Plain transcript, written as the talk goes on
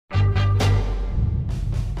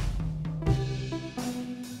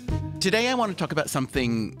Today I want to talk about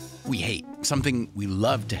something we hate, something we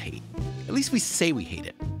love to hate. At least we say we hate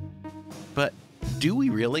it. But do we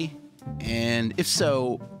really? And if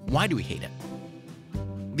so, why do we hate it?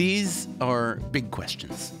 These are big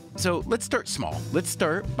questions. So let's start small. Let's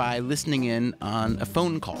start by listening in on a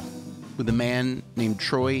phone call with a man named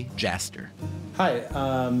Troy Jaster. Hi,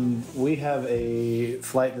 we have a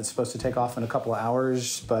flight that's supposed to take off in a couple of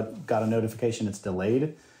hours, but got a notification it's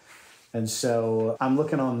delayed. And so I'm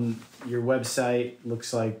looking on your website.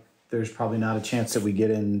 Looks like there's probably not a chance that we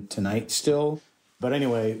get in tonight still. But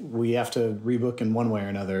anyway, we have to rebook in one way or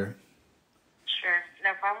another. Sure, no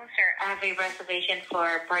problem, sir. I have a reservation for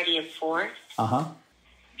a party of 4. Uh-huh.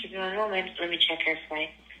 Give me one moment. Let me check your flight.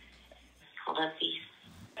 Hold on, please.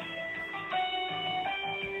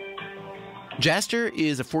 Jaster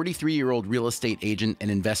is a 43-year-old real estate agent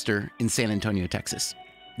and investor in San Antonio, Texas.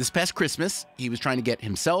 This past Christmas, he was trying to get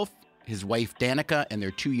himself, his wife Danica, and their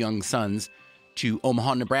 2 young sons to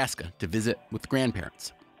Omaha, Nebraska to visit with the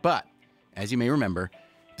grandparents. But, as you may remember,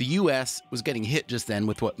 the U.S. was getting hit just then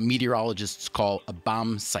with what meteorologists call a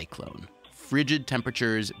bomb cyclone. Frigid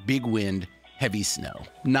temperatures, big wind, heavy snow.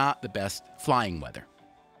 Not the best flying weather.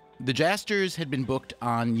 The Jasters had been booked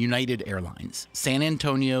on United Airlines, San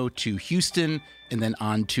Antonio to Houston, and then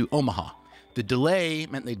on to Omaha. The delay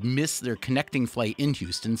meant they'd miss their connecting flight in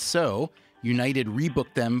Houston, so United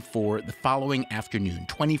rebooked them for the following afternoon,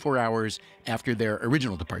 24 hours after their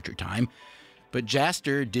original departure time. But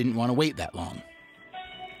Jaster didn't want to wait that long.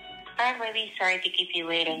 I'm really sorry to keep you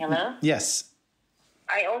waiting. Hello? Yes.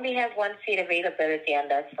 I only have one seat availability on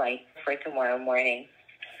that flight for tomorrow morning.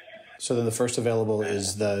 So then the first available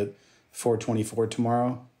is the 4:24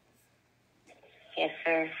 tomorrow? Yes,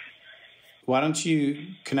 sir. Why don't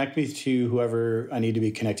you connect me to whoever I need to be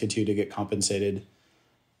connected to get compensated?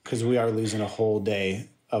 Because we are losing a whole day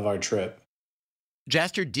of our trip.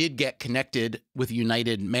 Jaster did get connected with a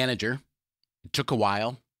United manager. It took a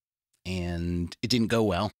while, and it didn't go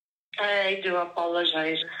well. I do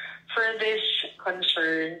apologize for this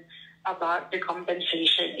concern about the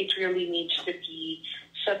compensation. It really needs to be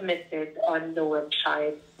submitted on the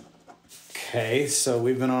website. Okay, so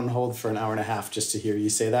we've been on hold for an hour and a half just to hear you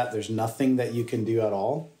say that. There's nothing that you can do at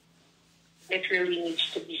all? It really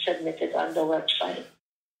needs to be submitted on the website.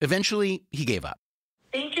 Eventually, he gave up.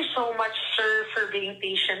 Thank you so much, sir, for being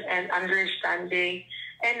patient and understanding,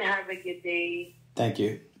 and have a good day. Thank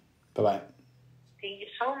you. Bye-bye. Thank you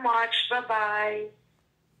so much. Bye-bye.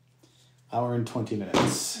 Hour and 20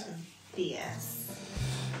 minutes. BS.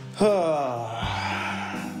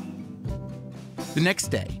 The next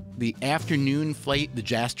day, the afternoon flight the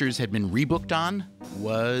Jasters had been rebooked on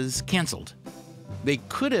was canceled. They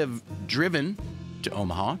could have driven to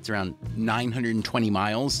Omaha. It's around 920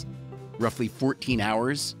 miles, roughly 14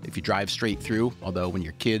 hours if you drive straight through, although when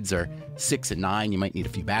your kids are 6 and 9, you might need a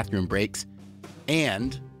few bathroom breaks.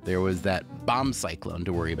 And there was that bomb cyclone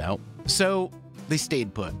to worry about. So they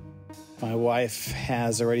stayed put. My wife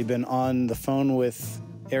has already been on the phone with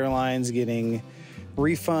airlines getting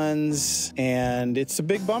refunds, and it's a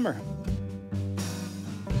big bummer.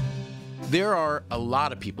 There are a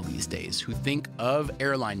lot of people these days who think of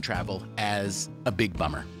airline travel as a big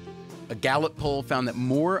bummer. A Gallup poll found that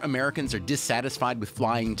more Americans are dissatisfied with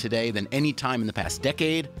flying today than any time in the past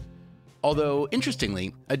decade. Although,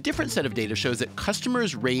 interestingly, a different set of data shows that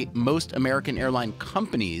customers rate most American airline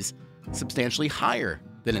companies substantially higher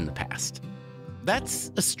than in the past.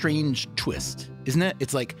 That's a strange twist, isn't it?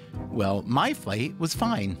 It's like, well, my flight was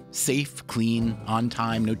fine. Safe, clean, on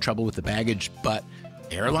time, no trouble with the baggage, but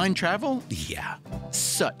airline travel? Yeah,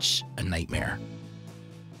 such a nightmare.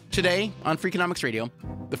 Today on Freakonomics Radio,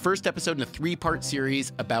 the first episode in a 3-part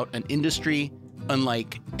series about an industry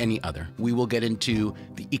unlike any other. We will get into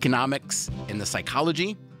the economics and the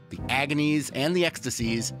psychology, the agonies and the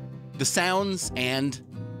ecstasies, the sounds and,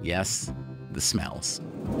 yes, the smells.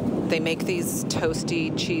 They make these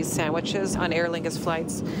toasty cheese sandwiches on Aer Lingus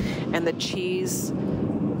flights, and the cheese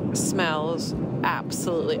smells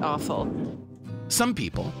absolutely awful. Some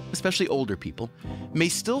people, especially older people, may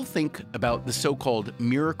still think about the so-called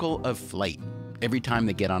miracle of flight every time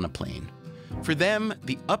they get on a plane. For them,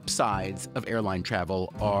 the upsides of airline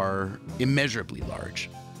travel are immeasurably large.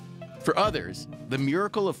 For others, the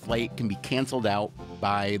miracle of flight can be canceled out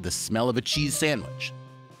by the smell of a cheese sandwich.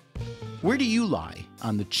 Where do you lie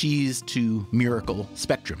on the cheese to miracle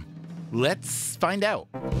spectrum? Let's find out.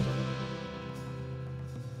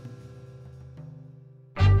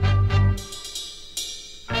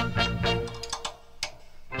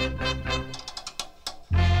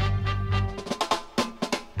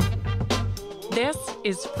 This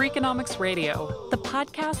is Freakonomics Radio, the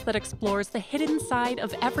podcast that explores the hidden side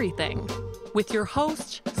of everything, with your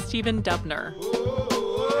host, Stephen Dubner.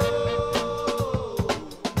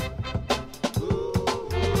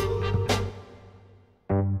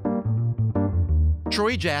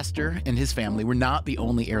 Troy Jaster and his family were not the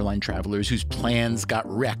only airline travelers whose plans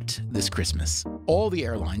got wrecked this Christmas. All the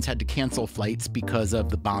airlines had to cancel flights because of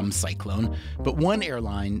the bomb cyclone, but one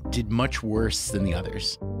airline did much worse than the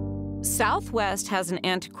others. Southwest has an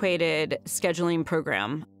antiquated scheduling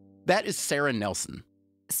program. That is Sarah Nelson.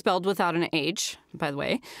 Spelled without an H, by the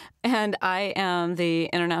way. And I am the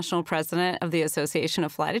international president of the Association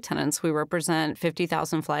of Flight Attendants. We represent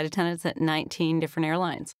 50,000 flight attendants at 19 different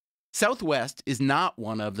airlines. Southwest is not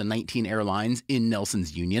one of the 19 airlines in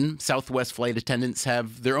Nelson's union. Southwest flight attendants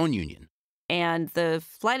have their own union. And the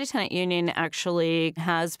flight attendant union actually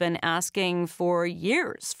has been asking for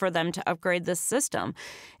years for them to upgrade this system.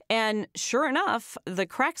 And sure enough, the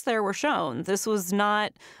cracks there were shown. This was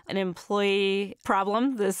not an employee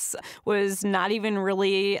problem. This was not even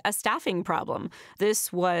really a staffing problem.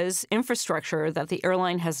 This was infrastructure that the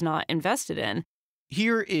airline has not invested in.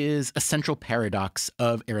 Here is a central paradox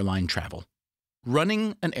of airline travel.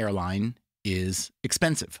 Running an airline is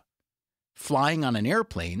expensive. Flying on an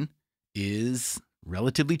airplane is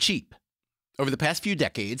relatively cheap. Over the past few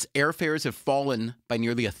decades, airfares have fallen by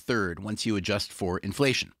nearly a third once you adjust for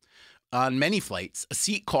inflation. On many flights, a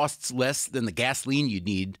seat costs less than the gasoline you'd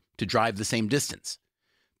need to drive the same distance.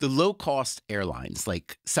 The low-cost airlines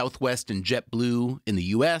like Southwest and JetBlue in the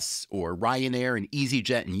US, or Ryanair and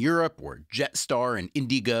EasyJet in Europe, or Jetstar and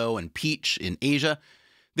Indigo and Peach in Asia,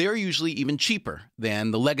 they are usually even cheaper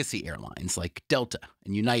than the legacy airlines like Delta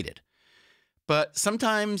and United. But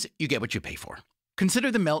sometimes you get what you pay for.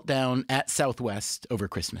 Consider the meltdown at Southwest over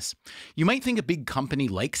Christmas. You might think a big company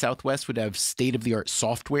like Southwest would have state-of-the-art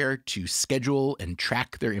software to schedule and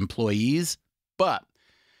track their employees, but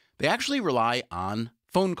they actually rely on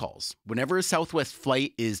phone calls. Whenever a Southwest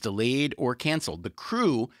flight is delayed or canceled, the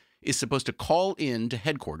crew is supposed to call in to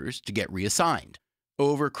headquarters to get reassigned.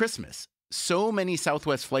 Over Christmas, so many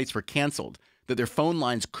Southwest flights were canceled that their phone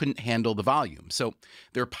lines couldn't handle the volume. So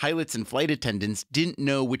their pilots and flight attendants didn't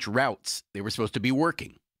know which routes they were supposed to be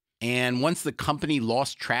working. And once the company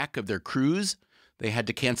lost track of their crews, they had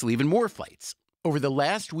to cancel even more flights. Over the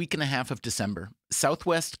last week and a half of December,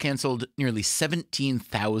 Southwest canceled nearly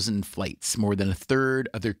 17,000 flights, more than a third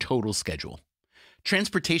of their total schedule.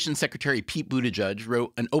 Transportation Secretary Pete Buttigieg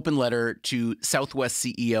wrote an open letter to Southwest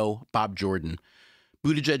CEO Bob Jordan.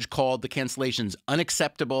 Buttigieg called the cancellations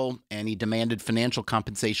unacceptable, and he demanded financial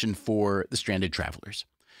compensation for the stranded travelers.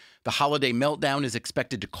 The holiday meltdown is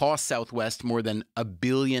expected to cost Southwest more than $1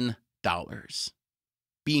 billion.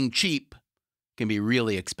 Being cheap can be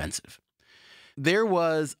really expensive. There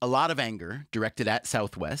was a lot of anger directed at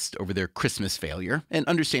Southwest over their Christmas failure, and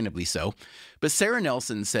understandably so. But Sarah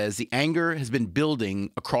Nelson says the anger has been building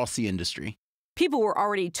across the industry. People were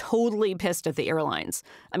already totally pissed at the airlines.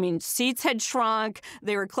 I mean, seats had shrunk.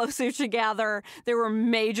 They were closer together. There were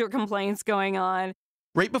major complaints going on.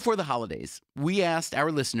 Right before the holidays, we asked our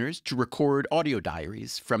listeners to record audio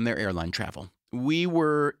diaries from their airline travel. We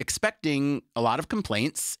were expecting a lot of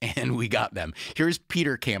complaints, and we got them. Here's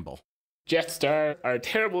Peter Campbell. Jetstar are a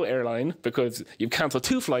terrible airline because you've cancelled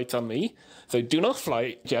 2 flights on me. So do not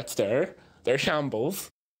fly Jetstar. They're shambles.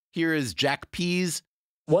 Here is Jack Pease.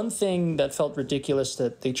 One thing that felt ridiculous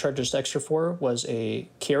that they charged us extra for was a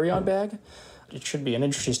carry-on bag. It should be an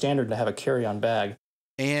industry standard to have a carry-on bag.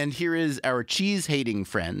 And here is our cheese-hating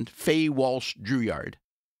friend, Faye Walsh-Drouillard.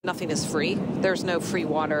 Nothing is free. There's no free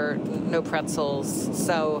water, no pretzels.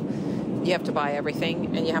 So you have to buy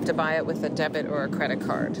everything, and you have to buy it with a debit or a credit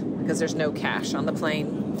card because there's no cash on the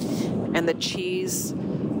plane. And the cheese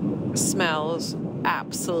smells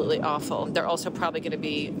absolutely awful. There are also probably going to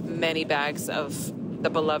be many bags of the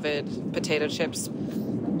beloved potato chips,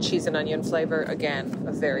 cheese and onion flavor. Again,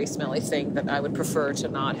 a very smelly thing that I would prefer to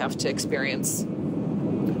not have to experience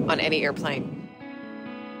on any airplane.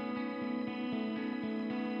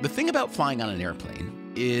 The thing about flying on an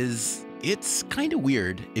airplane is it's kind of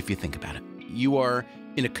weird if you think about it. You are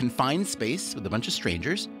in a confined space with a bunch of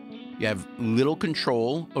strangers. You have little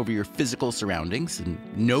control over your physical surroundings and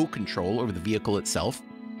no control over the vehicle itself.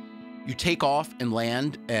 You take off and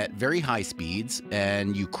land at very high speeds,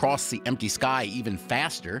 and you cross the empty sky even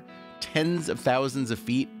faster, tens of thousands of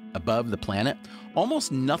feet above the planet.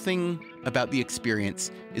 Almost nothing about the experience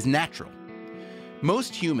is natural.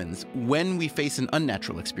 Most humans, when we face an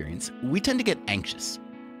unnatural experience, we tend to get anxious.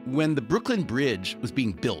 When the Brooklyn Bridge was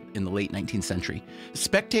being built in the late 19th century,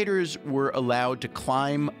 spectators were allowed to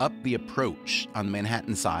climb up the approach on the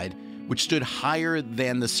Manhattan side which stood higher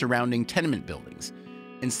than the surrounding tenement buildings.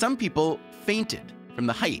 And some people fainted from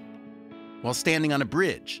the height while standing on a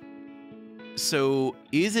bridge. So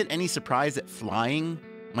is it any surprise that flying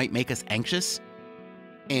might make us anxious?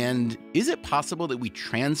 And is it possible that we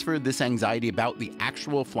transfer this anxiety about the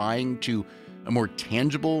actual flying to a more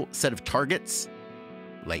tangible set of targets,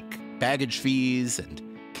 like baggage fees and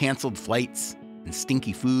canceled flights and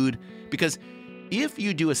stinky food? Because if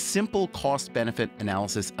you do a simple cost-benefit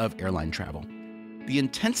analysis of airline travel, the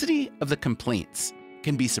intensity of the complaints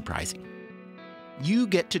can be surprising. You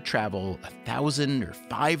get to travel 1,000 or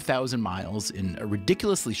 5,000 miles in a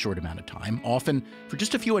ridiculously short amount of time, often for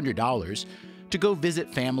just a few $100s, to go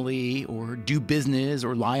visit family or do business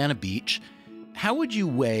or lie on a beach. How would you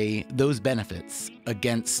weigh those benefits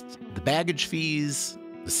against the baggage fees,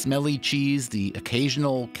 the smelly cheese, the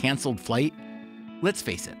occasional canceled flight? Let's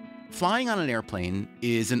face it, flying on an airplane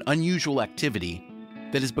is an unusual activity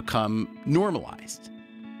that has become normalized.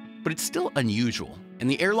 But it's still unusual, and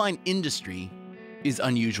the airline industry is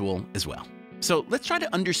unusual as well. So let's try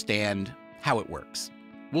to understand how it works.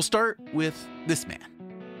 We'll start with this man.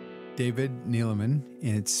 David Neeleman,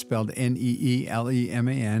 and it's spelled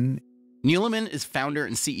Neeleman. Neeleman is founder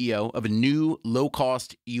and CEO of a new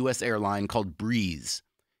low-cost U.S. airline called Breeze.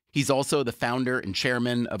 He's also the founder and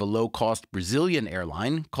chairman of a low-cost Brazilian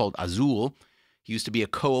airline called Azul. He used to be a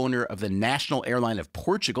co-owner of the national airline of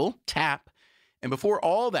Portugal, TAP. And before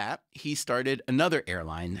all that, he started another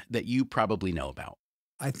airline that you probably know about.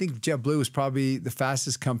 I think JetBlue was probably the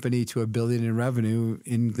fastest company to $1 billion in revenue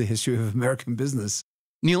in the history of American business.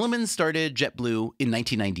 Neeleman started JetBlue in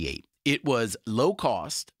 1998. It was low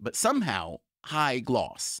cost, but somehow high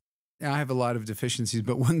gloss. I have a lot of deficiencies,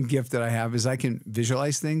 but one gift that I have is I can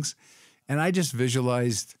visualize things. And I just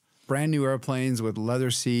visualized brand new airplanes with leather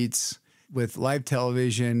seats, with live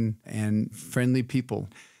television and friendly people.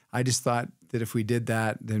 I just thought that if we did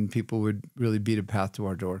that, then people would really beat a path to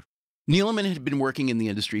our door. Neeleman had been working in the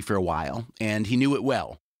industry for a while, and he knew it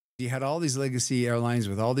well. You had all these legacy airlines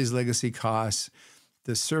with all these legacy costs.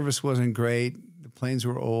 The service wasn't great. The planes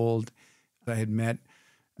were old. I had met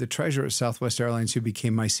the treasurer at Southwest Airlines, who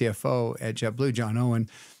became my CFO at JetBlue, John Owen.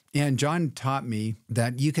 And John taught me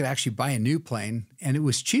that you could actually buy a new plane, and it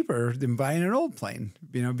was cheaper than buying an old plane,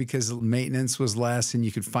 because maintenance was less and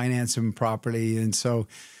you could finance them properly. And so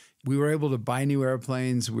we were able to buy new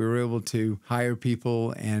airplanes. We were able to hire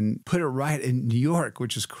people and put it right in New York,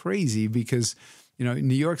 which is crazy because,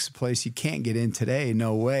 New York's a place you can't get in today.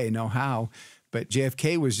 No way, no how. But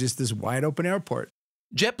JFK was just this wide open airport.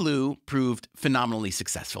 JetBlue proved phenomenally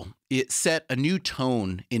successful. It set a new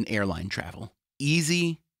tone in airline travel.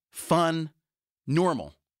 Easy, fun,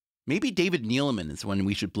 normal. Maybe David Neeleman is the one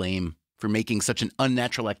we should blame for making such an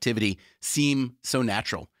unnatural activity seem so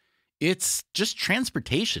natural. It's just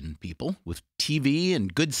transportation, people, with TV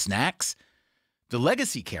and good snacks. The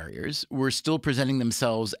legacy carriers were still presenting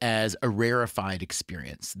themselves as a rarefied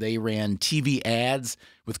experience. They ran TV ads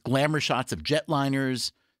with glamour shots of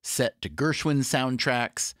jetliners set to Gershwin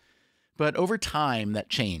soundtracks. But over time, that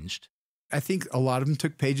changed. I think a lot of them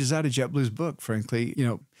took pages out of JetBlue's book, frankly.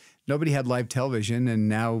 Nobody had live television, and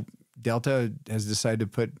now Delta has decided to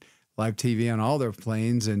put live TV on all their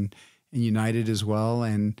planes, and United as well.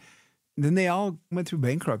 And then they all went through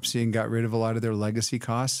bankruptcy and got rid of a lot of their legacy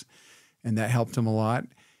costs, and that helped them a lot.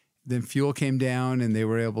 Then fuel came down, and they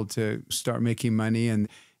were able to start making money. And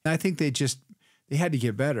I think they had to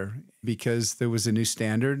get better because there was a new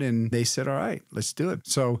standard, and they said, all right, let's do it.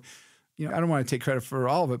 So, I don't want to take credit for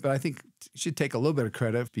all of it, but I think you should take a little bit of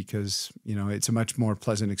credit because, it's a much more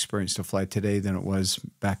pleasant experience to fly today than it was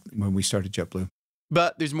back when we started JetBlue.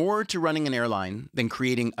 But there's more to running an airline than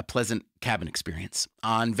creating a pleasant cabin experience.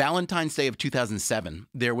 On Valentine's Day of 2007,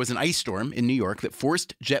 there was an ice storm in New York that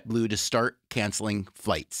forced JetBlue to start canceling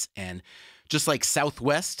flights. And just like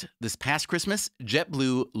Southwest this past Christmas,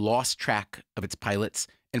 JetBlue lost track of its pilots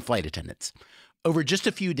and flight attendants. Over just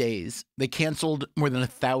a few days, they canceled more than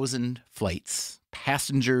 1,000 flights.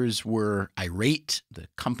 Passengers were irate. The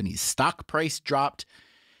company's stock price dropped.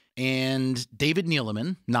 And David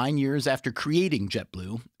Neeleman, 9 years after creating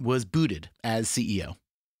JetBlue, was booted as CEO.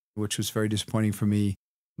 Which was very disappointing for me.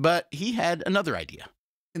 But he had another idea.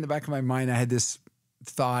 In the back of my mind, I had this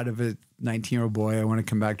thought of a 19-year-old boy. I want to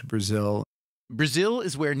come back to Brazil. Brazil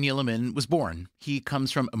is where Neeleman was born. He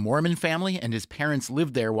comes from a Mormon family, and his parents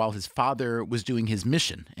lived there while his father was doing his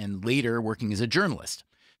mission and later working as a journalist.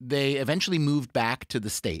 They eventually moved back to the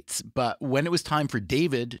States, but when it was time for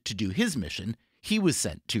David to do his mission, he was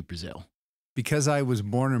sent to Brazil. Because I was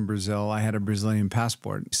born in Brazil, I had a Brazilian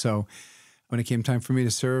passport. So when it came time for me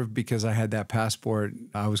to serve, because I had that passport,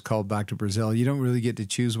 I was called back to Brazil. You don't really get to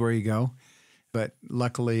choose where you go, but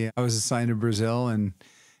luckily I was assigned to Brazil. And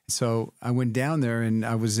so I went down there and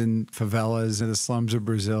I was in favelas in the slums of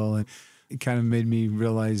Brazil. And it kind of made me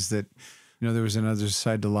realize that, there was another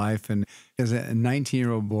side to life. And as a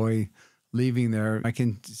 19-year-old boy leaving there, I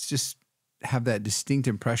can just have that distinct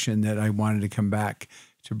impression that I wanted to come back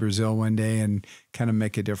to Brazil one day and kind of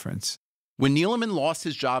make a difference. When Neeleman lost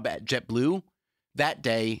his job at JetBlue, that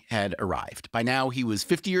day had arrived. By now, he was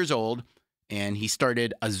 50 years old, and he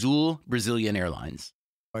started Azul Brazilian Airlines.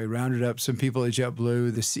 I rounded up some people at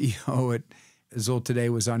JetBlue. The CEO at Azul today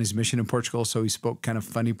was on his mission in Portugal, so he spoke kind of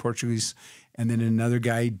funny Portuguese. And then another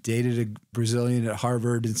guy dated a Brazilian at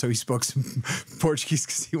Harvard, and so he spoke some Portuguese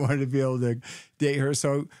because he wanted to be able to date her.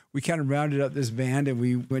 So we kind of rounded up this band, and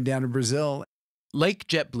we went down to Brazil. Like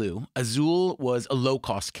JetBlue, Azul was a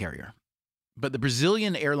low-cost carrier. But the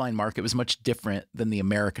Brazilian airline market was much different than the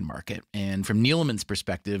American market, and from Neeleman's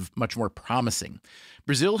perspective, much more promising.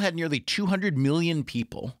 Brazil had nearly 200 million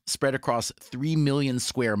people spread across 3 million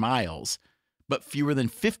square miles, but fewer than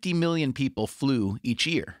 50 million people flew each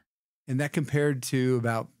year. And that compared to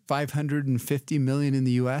about 550 million in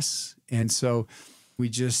the U.S. And so we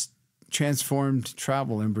just transformed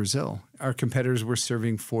travel in Brazil. Our competitors were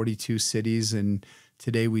serving 42 cities, and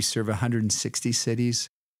today we serve 160 cities.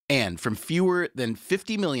 And from fewer than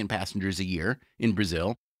 50 million passengers a year in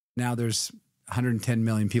Brazil, now there's 110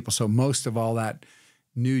 million people. So most of all that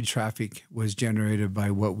new traffic was generated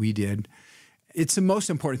by what we did. It's the most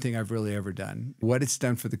important thing I've really ever done. What it's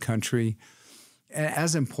done for the country.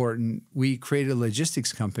 As important, we created a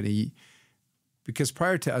logistics company because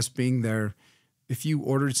prior to us being there, if you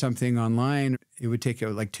ordered something online, it would take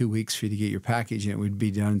like 2 weeks for you to get your package, and it would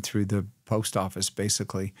be done through the post office,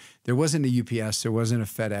 basically. There wasn't a UPS, there wasn't a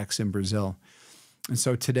FedEx in Brazil. And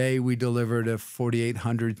so today we deliver to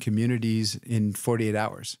 4,800 communities in 48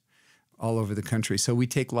 hours all over the country. So we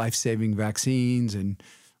take life-saving vaccines and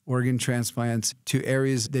organ transplants to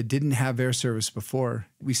areas that didn't have air service before.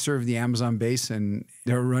 We serve the Amazon basin.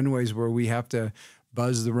 There are runways where we have to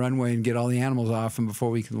buzz the runway and get all the animals off them before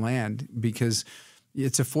we can land, because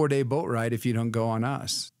it's a 4-day boat ride if you don't go on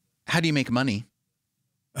us. How do you make money?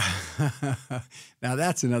 Now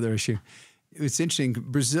that's another issue. It's interesting.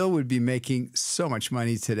 Brazil would be making so much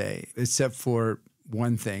money today, except for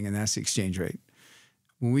one thing, and that's the exchange rate.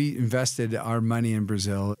 When we invested our money in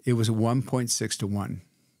Brazil, it was 1.6 to 1.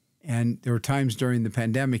 And there were times during the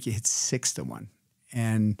pandemic it hit 6 to 1.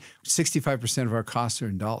 And 65% of our costs are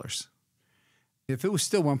in dollars. If it was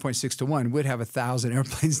still 1.6 to 1, we'd have 1,000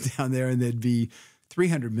 airplanes down there, and there'd be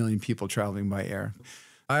 300 million people traveling by air.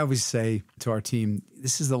 I always say to our team,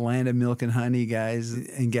 this is the land of milk and honey, guys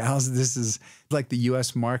and gals. This is like the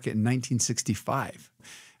U.S. market in 1965.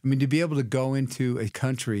 I mean, to be able to go into a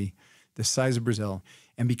country the size of Brazil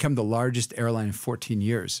and become the largest airline in 14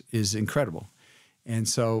 years is incredible. And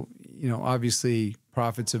so, obviously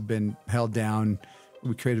profits have been held down.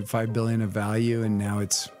 We created $5 billion of value, and now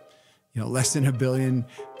it's, less than $1 billion,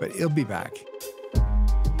 but it'll be back.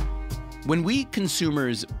 When we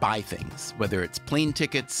consumers buy things, whether it's plane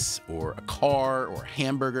tickets or a car or a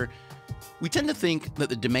hamburger, we tend to think that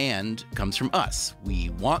the demand comes from us. We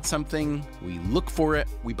want something, we look for it,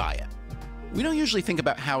 we buy it. We don't usually think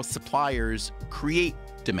about how suppliers create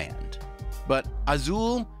demand. But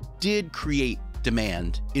Azul did create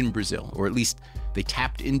demand in Brazil, or at least they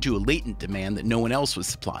tapped into a latent demand that no one else was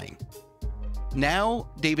supplying. Now,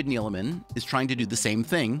 David Neeleman is trying to do the same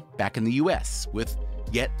thing back in the US with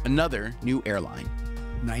yet another new airline.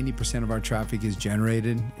 90% of our traffic is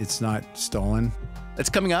generated. It's not stolen. That's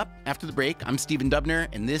coming up after the break. I'm Stephen Dubner,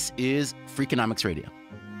 and this is Freakonomics Radio.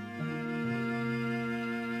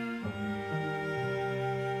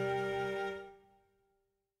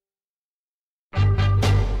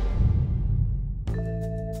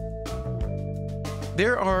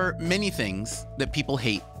 There are many things that people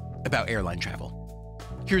hate about airline travel.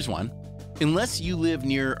 Here's one. Unless you live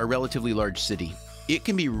near a relatively large city, it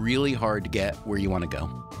can be really hard to get where you want to go.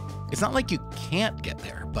 It's not like you can't get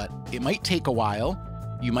there, but it might take a while.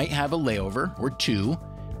 You might have a layover or two,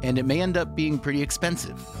 and it may end up being pretty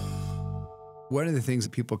expensive. One of the things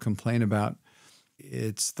that people complain about,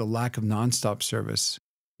 it's the lack of nonstop service.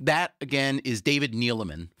 That, again, is David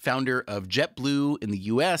Neeleman, founder of JetBlue in the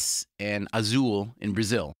U.S. and Azul in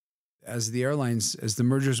Brazil. As the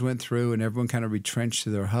mergers went through and everyone kind of retrenched to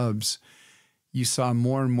their hubs, you saw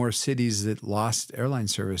more and more cities that lost airline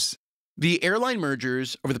service. The airline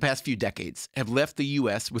mergers over the past few decades have left the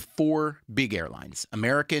U.S. with 4 big airlines: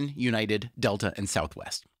 American, United, Delta, and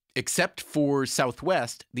Southwest. Except for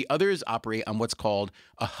Southwest, the others operate on what's called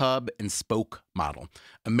a hub and spoke model.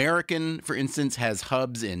 American, for instance, has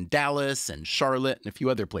hubs in Dallas and Charlotte and a few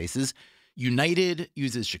other places. United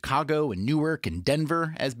uses Chicago and Newark and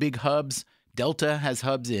Denver as big hubs. Delta has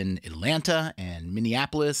hubs in Atlanta and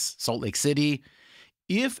Minneapolis, Salt Lake City.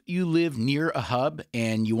 If you live near a hub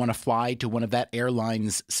and you want to fly to one of that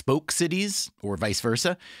airline's spoke cities, or vice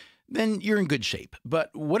versa, then you're in good shape.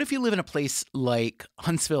 But what if you live in a place like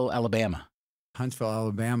Huntsville, Alabama? Huntsville,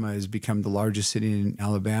 Alabama has become the largest city in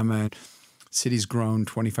Alabama. City's grown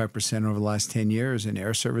 25% over the last 10 years, and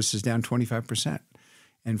air service is down 25%,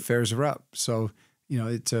 and fares are up. So,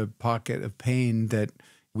 it's a pocket of pain that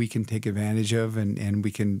we can take advantage of, and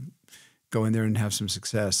we can go in there and have some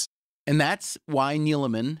success. And that's why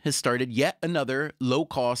Neeleman has started yet another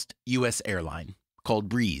low-cost U.S. airline called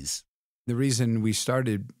Breeze. The reason we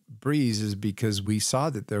started Breeze is because we saw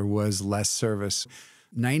that there was less service.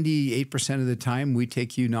 98% of the time, we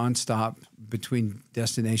take you nonstop between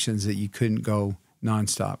destinations that you couldn't go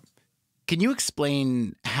nonstop. Can you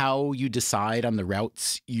explain how you decide on the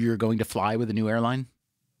routes you're going to fly with a new airline?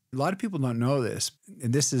 A lot of people don't know this,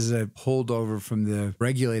 and this is a holdover from the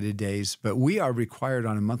regulated days, but we are required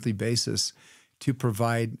on a monthly basis to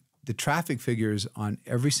provide the traffic figures on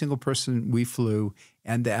every single person we flew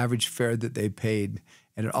and the average fare that they paid.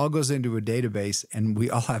 And it all goes into a database, and we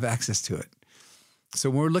all have access to it. So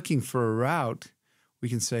when we're looking for a route, we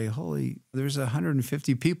can say, holy, there's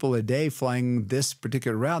 150 people a day flying this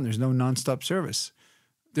particular route, and there's no nonstop service.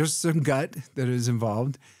 There's some gut that is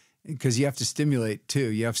involved because you have to stimulate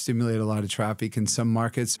too. You have to stimulate a lot of traffic, and some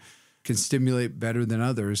markets can stimulate better than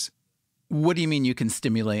others. What do you mean you can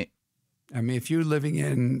stimulate? I mean, if you're living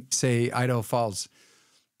in, say, Idaho Falls,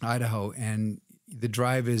 Idaho, and the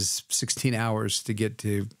drive is 16 hours to get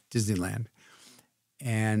to Disneyland,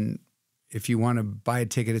 and if you want to buy a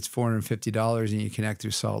ticket, it's $450 and you connect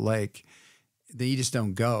through Salt Lake, then you just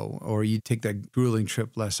don't go, or you take that grueling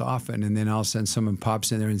trip less often, and then all of a sudden someone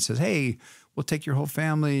pops in there and says, hey, we'll take your whole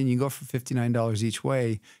family and you go for $59 each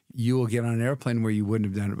way. You will get on an airplane where you wouldn't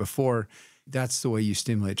have done it before. That's the way you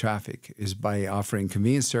stimulate traffic, is by offering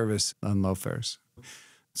convenience service on low fares.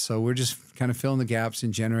 So we're just kind of filling the gaps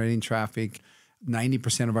and generating traffic.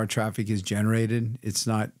 90% of our traffic is generated. It's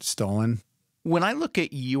not stolen. When I look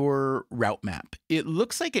at your route map, it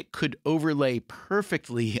looks like it could overlay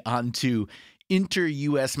perfectly onto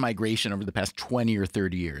inter-U.S. migration over the past 20 or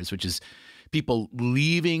 30 years, which is people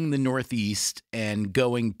leaving the Northeast and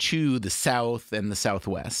going to the South and the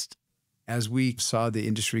Southwest. As we saw the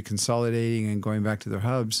industry consolidating and going back to their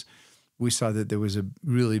hubs, we saw that there was a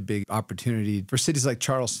really big opportunity for cities like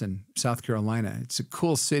Charleston, South Carolina. It's a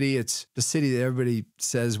cool city. It's the city that everybody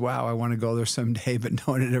says, wow, I want to go there someday, but no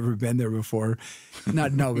one had ever been there before.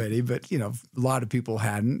 Not nobody, but, a lot of people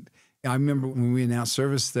hadn't. I remember when we announced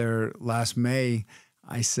service there last May,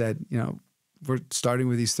 I said, we're starting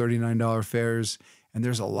with these $39 fares, and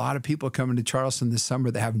there's a lot of people coming to Charleston this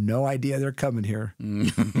summer that have no idea they're coming here.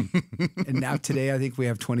 And now today, I think we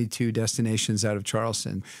have 22 destinations out of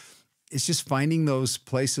Charleston. It's just finding those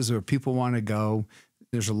places where people want to go.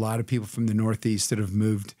 There's a lot of people from the Northeast that have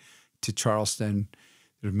moved to Charleston,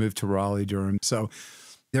 that have moved to Raleigh, Durham. So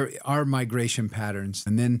there are migration patterns.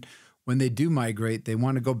 And then when they do migrate, they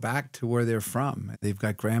want to go back to where they're from. They've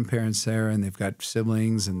got grandparents there, and they've got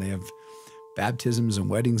siblings, and they have baptisms and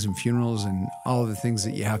weddings and funerals and all of the things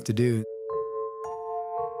that you have to do.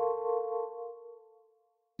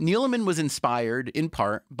 Neeleman was inspired in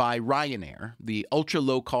part by Ryanair, the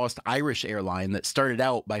ultra-low-cost Irish airline that started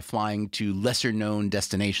out by flying to lesser-known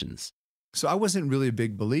destinations. So I wasn't really a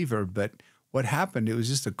big believer, but what happened, it was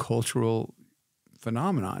just a cultural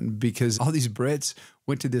phenomenon, because all these Brits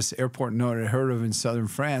went to this airport no one had heard of in southern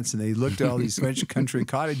France, and they looked at all these French country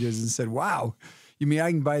cottages and said, wow, you mean I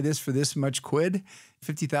can buy this for this much quid?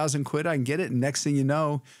 50,000 quid, I can get it. And next thing you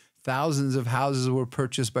know, thousands of houses were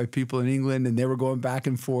purchased by people in England, and they were going back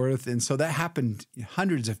and forth. And so that happened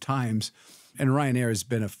hundreds of times. And Ryanair has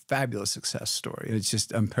been a fabulous success story. It's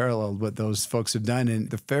just unparalleled what those folks have done.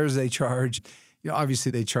 And the fares they charge,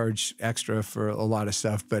 obviously they charge extra for a lot of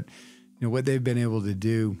stuff, but what they've been able to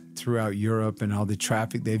do throughout Europe and all the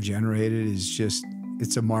traffic they've generated is just,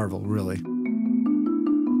 it's a marvel, really.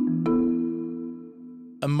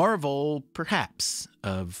 A marvel, perhaps,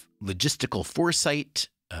 of logistical foresight,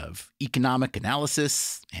 of economic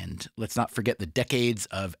analysis, and let's not forget the decades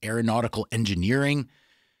of aeronautical engineering.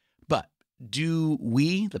 But do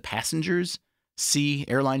we, the passengers, see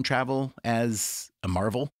airline travel as a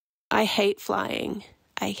marvel? I hate flying.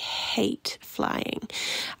 I hate flying.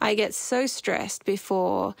 I get so stressed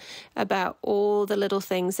before about all the little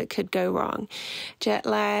things that could go wrong. Jet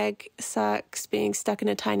lag sucks. Being stuck in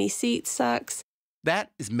a tiny seat sucks.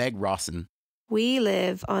 That is Meg Rawson. We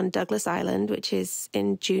live on Douglas Island, which is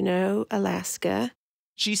in Juneau, Alaska.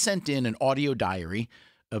 She sent in an audio diary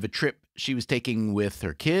of a trip she was taking with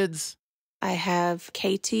her kids. I have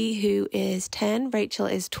Katie, who is 10, Rachel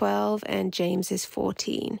is 12, and James is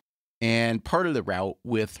 14. And part of the route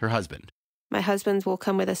with her husband. My husband will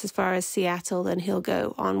come with us as far as Seattle, then he'll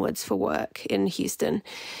go onwards for work in Houston.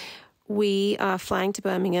 We are flying to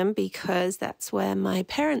Birmingham because that's where my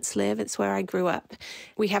parents live. It's where I grew up.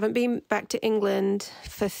 We haven't been back to England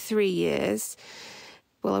for 3 years.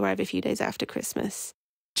 We'll arrive a few days after Christmas.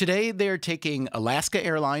 Today, they're taking Alaska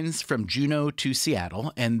Airlines from Juneau to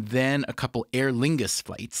Seattle, and then a couple Aer Lingus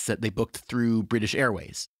flights that they booked through British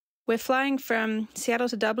Airways. We're flying from Seattle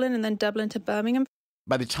to Dublin and then Dublin to Birmingham.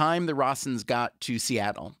 By the time the Rawsons got to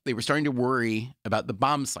Seattle, they were starting to worry about the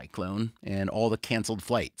bomb cyclone and all the canceled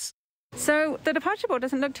flights. So the departure board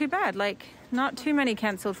doesn't look too bad, like not too many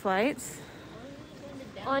canceled flights.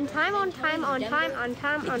 On time, on time, on time, on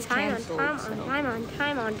time, on time, on time, on time, on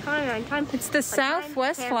time, on time, on time. It's the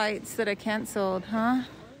Southwest flights that are canceled, huh?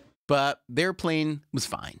 But their plane was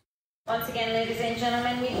fine. Once again, ladies and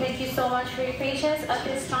gentlemen, we thank you so much for your patience. At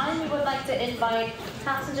this time, we would like to invite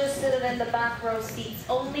passengers seated in the back row seats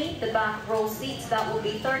only. The back row seats, that will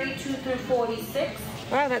be 32 through 46.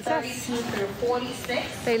 Wow, that's 32 through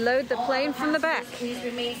 46. They load the plane from the back. Please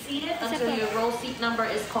remain seated until your row seat number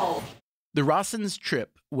is called. The Rawsons'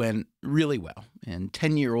 trip went really well, and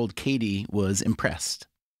 10-year-old Katie was impressed.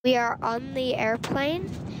 We are on the airplane,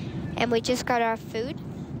 and we just got our food.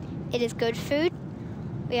 It is good food.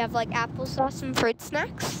 We have like applesauce and fruit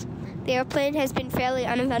snacks. The airplane has been fairly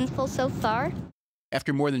uneventful so far.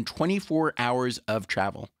 After more than 24 hours of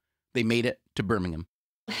travel, they made it to Birmingham.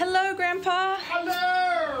 Hello, Grandpa.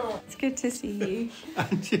 Hello. It's good to see you.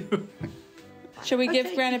 And you. Shall we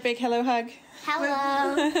give Gran a big hello hug?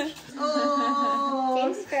 Hello. Oh.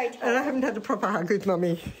 James is very tall. And I haven't had a proper hug with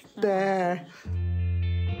Mummy. There.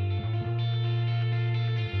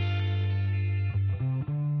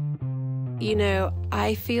 You know,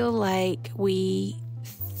 I feel like we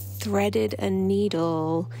threaded a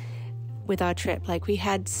needle with our trip. Like we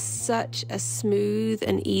had such a smooth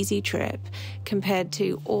and easy trip compared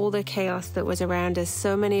to all the chaos that was around us.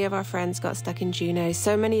 So many of our friends got stuck in Juneau.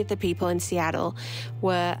 So many of the people in Seattle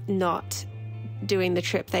were not doing the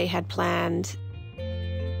trip they had planned.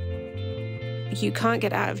 You can't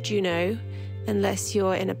get out of Juneau unless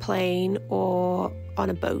you're in a plane or on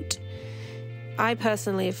a boat. I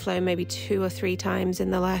personally have flown maybe 2 or 3 times in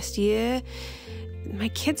the last year. My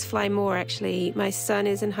kids fly more, actually. My son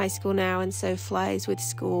is in high school now and so flies with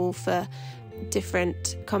school for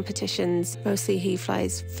different competitions. Mostly he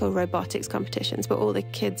flies for robotics competitions, but all the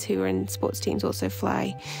kids who are in sports teams also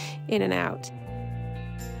fly in and out.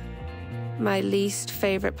 My least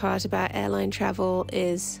favorite part about airline travel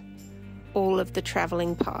is all of the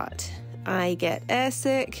traveling part. I get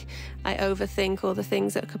airsick, I overthink all the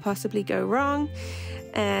things that could possibly go wrong,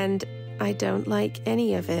 and I don't like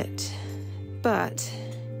any of it. But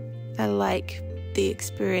I like the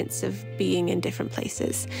experience of being in different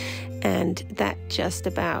places, and that just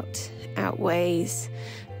about outweighs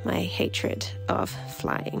my hatred of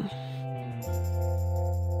flying.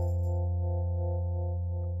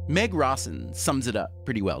 Meg Rawson sums it up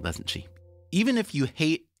pretty well, doesn't she? Even if you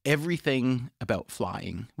hate everything about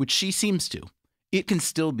flying, which she seems to, it can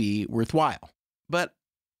still be worthwhile. But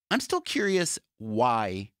I'm still curious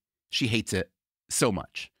why she hates it so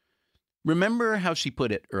much. Remember how she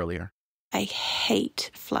put it earlier? I hate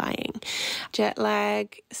flying. Jet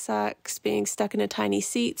lag sucks. Being stuck in a tiny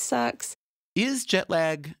seat sucks. Is jet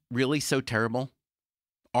lag really so terrible?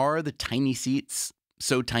 Are the tiny seats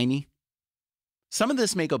so tiny? Some of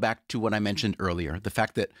this may go back to what I mentioned earlier, the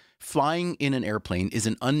fact that flying in an airplane is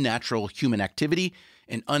an unnatural human activity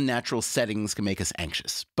and unnatural settings can make us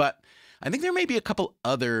anxious. But I think there may be a couple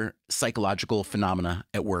other psychological phenomena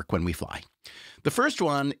at work when we fly. The first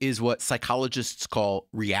one is what psychologists call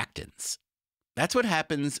reactance. That's what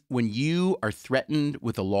happens when you are threatened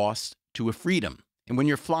with a loss to a freedom. And when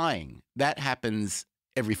you're flying, that happens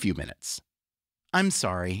every few minutes. I'm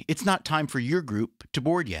sorry, it's not time for your group to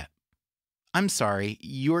board yet. I'm sorry,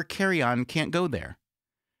 your carry-on can't go there.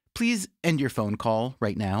 Please end your phone call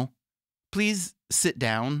right now. Please sit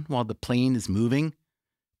down while the plane is moving.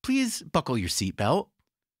 Please buckle your seatbelt.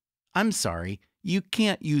 I'm sorry, you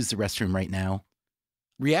can't use the restroom right now.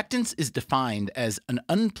 Reactance is defined as an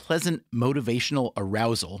unpleasant motivational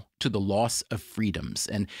arousal to the loss of freedoms.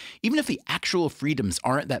 And even if the actual freedoms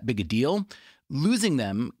aren't that big a deal, losing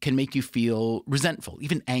them can make you feel resentful,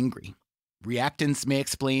 even angry. Reactance may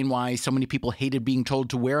explain why so many people hated being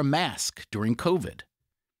told to wear a mask during COVID.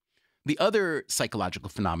 The other psychological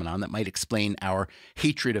phenomenon that might explain our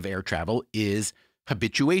hatred of air travel is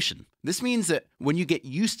habituation. This means that when you get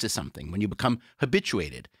used to something, when you become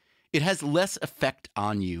habituated, it has less effect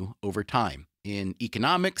on you over time. In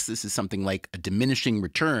economics, this is something like a diminishing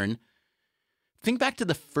return. Think back to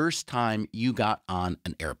the first time you got on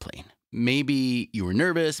an airplane. Maybe you were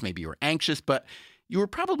nervous, maybe you were anxious, but you were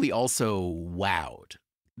probably also wowed.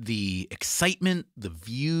 The excitement, the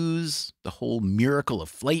views, the whole miracle of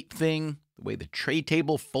flight thing, the way the tray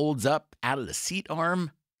table folds up out of the seat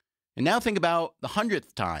arm. And now think about the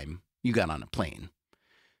 100th time you got on a plane.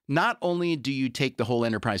 Not only do you take the whole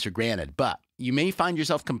enterprise for granted, but you may find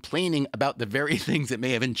yourself complaining about the very things that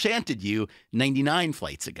may have enchanted you 99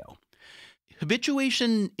 flights ago.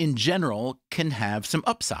 Habituation in general can have some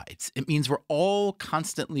upsides. It means we're all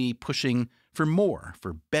constantly pushing for more,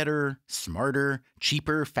 for better, smarter,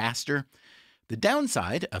 cheaper, faster. The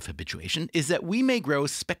downside of habituation is that we may grow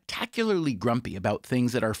spectacularly grumpy about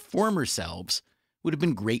things that our former selves would have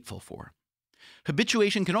been grateful for.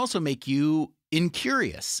 Habituation can also make you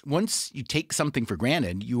incurious. Once you take something for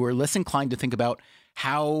granted, you are less inclined to think about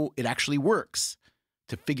how it actually works,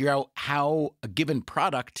 to figure out how a given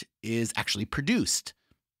product is actually produced,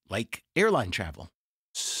 like airline travel.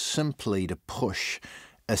 Simply to push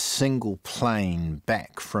a single plane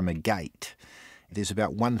back from a gate, there's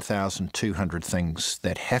about 1,200 things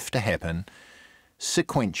that have to happen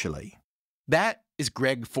sequentially. That is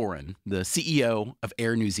Greg Foran, the CEO of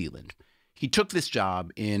Air New Zealand. He took this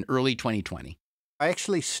job in early 2020. I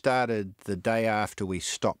actually started the day after we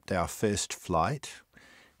stopped our first flight,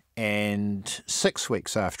 and 6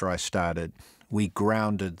 weeks after I started, we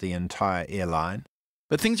grounded the entire airline.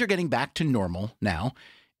 But things are getting back to normal now,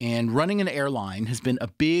 and running an airline has been a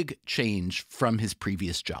big change from his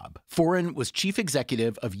previous job. Foran was chief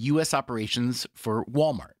executive of U.S. operations for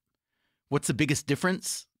Walmart. What's the biggest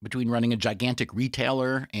difference between running a gigantic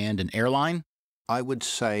retailer and an airline? I would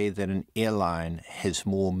say that an airline has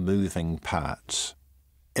more moving parts.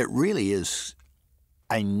 It really is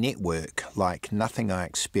a network like nothing I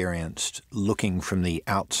experienced looking from the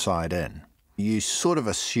outside in. You sort of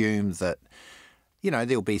assume that,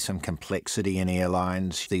 there'll be some complexity in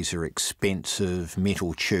airlines. These are expensive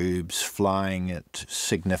metal tubes flying at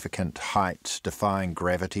significant heights, defying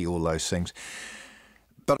gravity, all those things.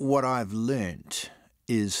 But what I've learnt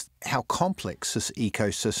is how complex this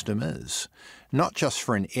ecosystem is, not just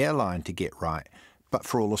for an airline to get right, but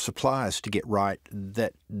for all the suppliers to get right,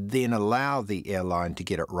 that then allow the airline to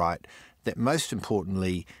get it right, that most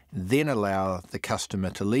importantly, then allow the customer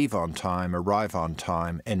to leave on time, arrive on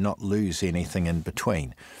time, and not lose anything in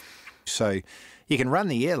between. So you can run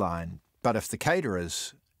the airline, but if the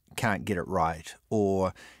caterers can't get it right,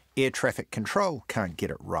 or air traffic control can't get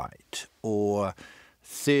it right, or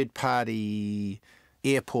third-party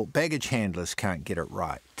airport baggage handlers can't get it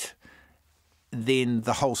right, then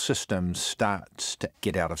the whole system starts to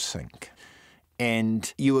get out of sync.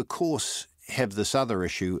 And you, of course, have this other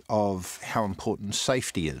issue of how important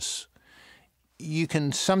safety is. You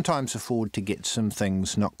can sometimes afford to get some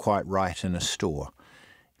things not quite right in a store.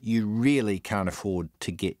 You really can't afford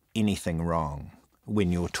to get anything wrong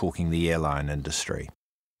when you're talking the airline industry.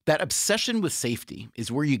 That obsession with safety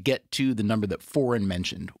is where you get to the number that Foran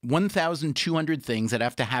mentioned, 1,200 things that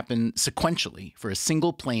have to happen sequentially for a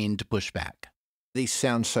single plane to push back. These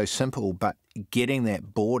sound so simple, but getting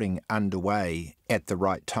that boarding underway at the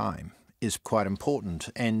right time is quite important.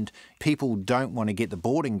 And people don't want to get the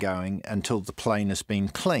boarding going until the plane has been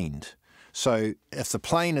cleaned. So if the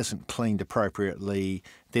plane isn't cleaned appropriately,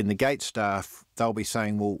 then the gate staff, they'll be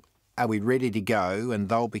saying, well, are we ready to go? And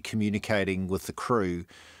they'll be communicating with the crew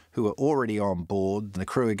who are already on board. And the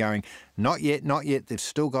crew are going, not yet, not yet. They've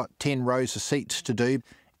still got 10 rows of seats to do.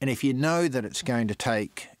 And if you know that it's going to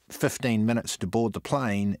take 15 minutes to board the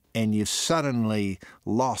plane and you've suddenly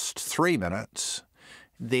lost 3 minutes,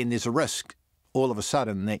 then there's a risk all of a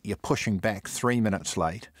sudden that you're pushing back 3 minutes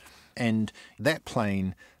late. And that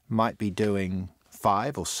plane might be doing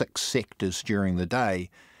 5 or 6 sectors during the day.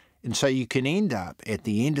 And so you can end up at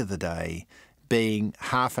the end of the day being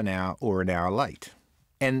half an hour or an hour late.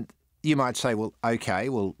 And you might say, well, okay,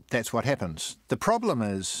 well, that's what happens. The problem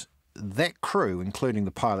is that crew, including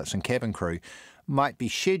the pilots and cabin crew, might be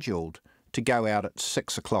scheduled to go out at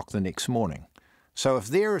 6 o'clock the next morning. So if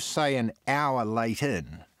they're, say, an hour late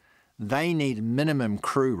in, they need minimum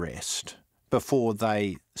crew rest before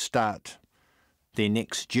they start their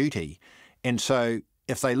next duty. And so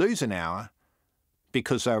if they lose an hour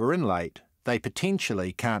because they were in late, they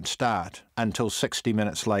potentially can't start until 60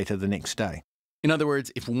 minutes later the next day. In other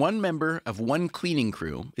words, if one member of one cleaning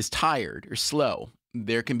crew is tired or slow,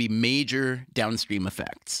 there can be major downstream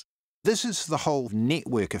effects. This is the whole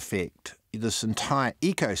network effect, this entire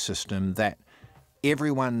ecosystem that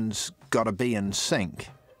everyone's got to be in sync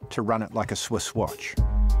to run it like a Swiss watch.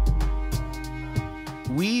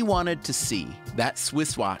 We wanted to see that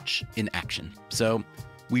Swiss watch in action. So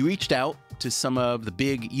we reached out to some of the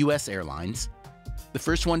big U.S. airlines. The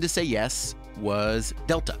first one to say yes was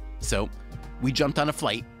Delta. So we jumped on a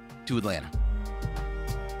flight to Atlanta.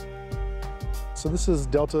 So this is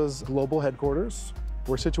Delta's global headquarters.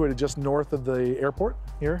 We're situated just north of the airport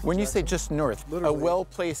here. When you say just north, literally, a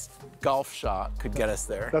well-placed golf shot could get us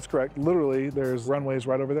there. That's correct. Literally, there's runways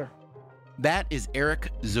right over there. That is Eric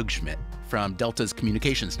Zugschmidt from Delta's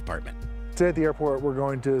communications department. Today at the airport, we're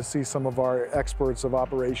going to see some of our experts of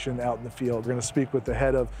operation out in the field. We're going to speak with the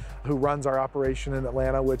head of who runs our operation in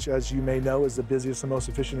Atlanta, which, as you may know, is the busiest and most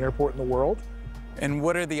efficient airport in the world. And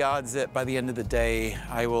what are the odds that by the end of the day,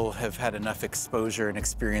 I will have had enough exposure and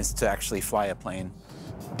experience to actually fly a plane?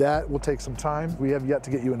 That will take some time. We have yet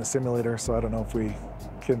to get you in a simulator, so I don't know if we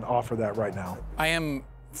can offer that right now. I am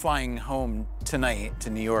flying home tonight to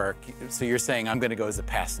New York, so you're saying I'm going to go as a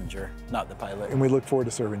passenger, not the pilot. And we look forward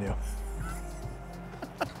to serving you.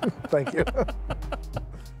 Thank you.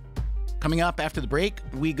 Coming up after the break,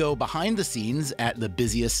 we go behind the scenes at the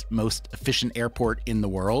busiest, most efficient airport in the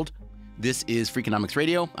world. This is Freakonomics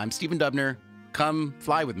Radio. I'm Stephen Dubner. Come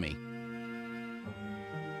fly with me.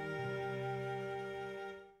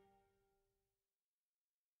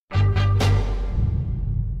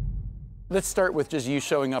 Let's start with just you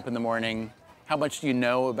showing up in the morning. How much do you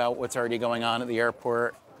know about what's already going on at the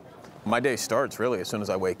airport? My day starts really as soon as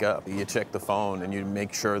I wake up. You check the phone and you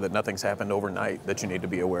make sure that nothing's happened overnight that you need to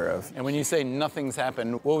be aware of. And when you say nothing's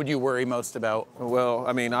happened, what would you worry most about? Well,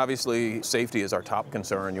 I mean, obviously safety is our top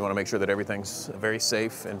concern. You want to make sure that everything's very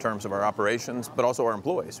safe in terms of our operations, but also our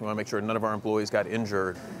employees. We want to make sure none of our employees got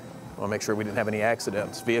injured. We want to make sure we didn't have any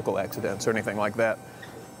accidents, vehicle accidents, or anything like that.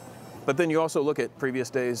 But then you also look at previous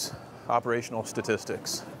days' operational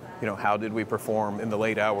statistics. You know, how did we perform in the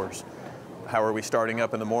late hours? How are we starting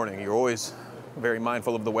up in the morning? You're always very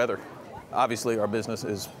mindful of the weather. Obviously, our business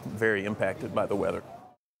is very impacted by the weather.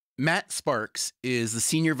 Matt Sparks is the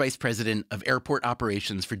Senior Vice President of Airport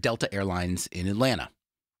Operations for Delta Airlines in Atlanta.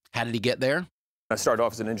 How did he get there? I started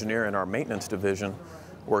off as an engineer in our maintenance division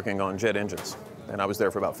working on jet engines, and I was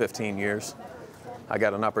there for about 15 years. I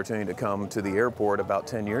got an opportunity to come to the airport about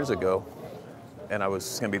 10 years ago, and I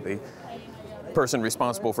was going to be the person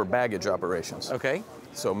responsible for baggage operations. Okay.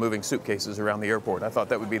 So moving suitcases around the airport. I thought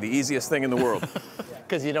that would be the easiest thing in the world.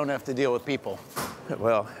 Because you don't have to deal with people.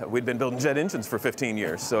 Well, we'd been building jet engines for 15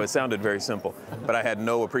 years, so it sounded very simple. But I had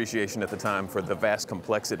no appreciation at the time for the vast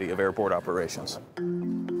complexity of airport operations.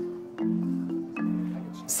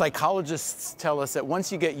 Psychologists tell us that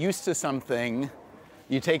once you get used to something,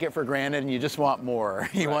 you take it for granted and you just want more.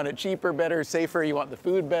 You want it cheaper, better, safer, you want the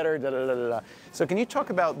food better, da-da-da-da-da. So can you talk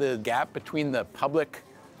about the gap between the public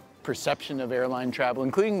perception of airline travel,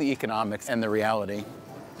 including the economics, and the reality?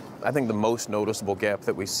 I think the most noticeable gap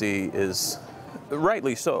that we see is,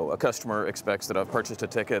 rightly so, a customer expects that I've purchased a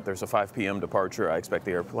ticket, there's a 5 p.m. departure, I expect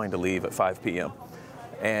the airplane to leave at 5 p.m.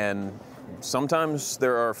 And sometimes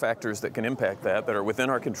there are factors that can impact that are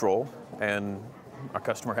within our control, and our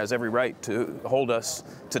customer has every right to hold us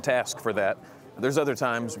to task for that. There's other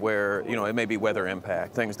times where, you know, it may be weather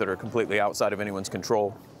impact, things that are completely outside of anyone's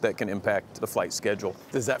control that can impact the flight schedule.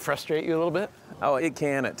 Does that frustrate you a little bit? Oh, it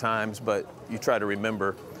can at times, but you try to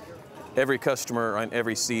remember every customer on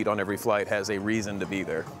every seat on every flight has a reason to be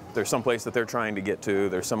there. There's some place that they're trying to get to,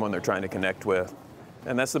 there's someone they're trying to connect with,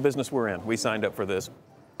 and that's the business we're in. We signed up for this.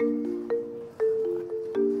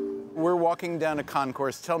 We're walking down a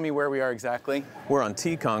concourse. Tell me where we are exactly. We're on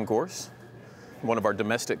T concourse, one of our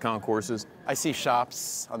domestic concourses. I see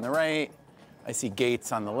shops on the right, I see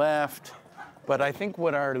gates on the left, but I think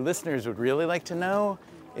what our listeners would really like to know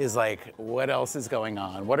is, like, what else is going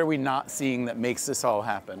on? What are we not seeing that makes this all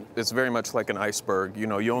happen? It's very much like an iceberg. You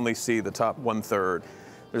know, you only see the top 1/3.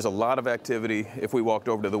 There's a lot of activity if we walked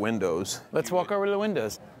over to the windows. Let's walk over to the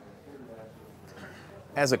windows.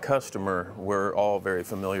 As a customer, we're all very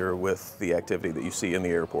familiar with the activity that you see in the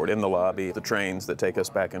airport, in the lobby, the trains that take us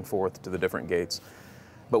back and forth to the different gates.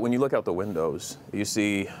 But when you look out the windows, you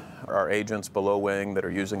see our agents below wing that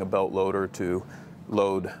are using a belt loader to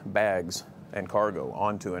load bags and cargo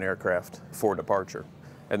onto an aircraft for departure.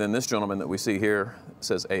 And then this gentleman that we see here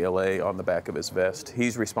says ALA on the back of his vest.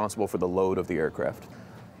 He's responsible for the load of the aircraft,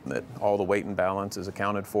 that all the weight and balance is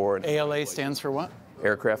accounted for. ALA stands for what?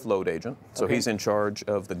 Aircraft load agent. So Okay. he's in charge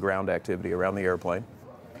of the ground activity around the airplane.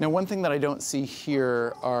 Now, one thing that I don't see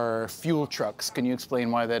here are fuel trucks. Can you explain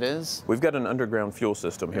why that is? We've got an underground fuel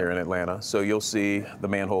system here in Atlanta, so you'll see the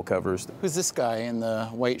manhole covers. Who's this guy in the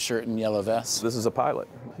white shirt and yellow vest? This is a pilot.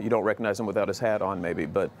 You don't recognize him without his hat on maybe,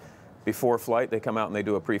 but before flight they come out and they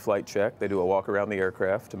do a pre-flight check. They do a walk around the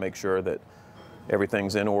aircraft to make sure that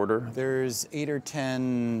everything's in order. There's 8 or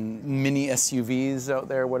 10 mini SUVs out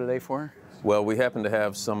there. What are they for? Well, we happen to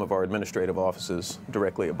have some of our administrative offices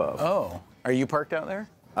directly above. Oh, are you parked out there?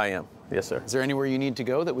 I am, yes sir. Is there anywhere you need to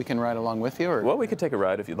go that we can ride along with you? Or? Well, we could take a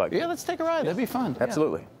ride if you'd like. Yeah, let's take a ride. That'd be fun.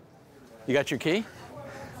 Absolutely. Yeah. You got your key?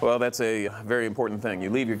 Well, that's a very important thing. You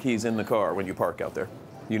leave your keys in the car when you park out there.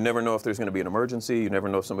 You never know if there's going to be an emergency. You never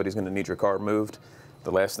know if somebody's going to need your car moved.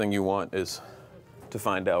 The last thing you want is to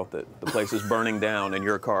find out that the place is burning down and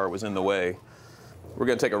your car was in the way. We're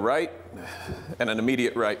going to take a right and an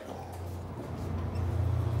immediate right.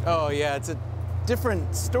 Oh, yeah, it's a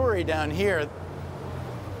different story down here.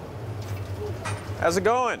 How's it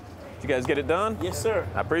going? Did you guys get it done? Yes, sir.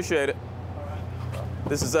 I appreciate it.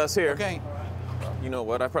 This is us here. Okay. You know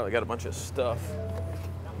what? I probably got a bunch of stuff.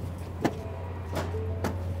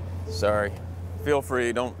 Sorry. Feel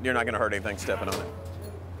free. You're not going to hurt anything stepping on it.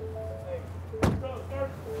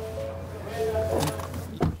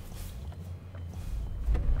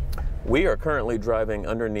 We are currently driving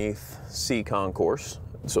underneath C concourse.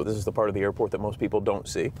 So this is the part of the airport that most people don't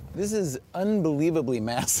see. This is unbelievably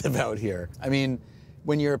massive out here. I mean,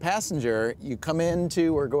 when you're a passenger, you come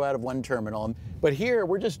into or go out of one terminal. But here,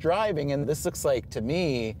 we're just driving, and this looks like, to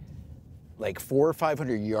me, like 400 or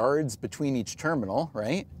 500 yards between each terminal,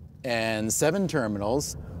 right? And 7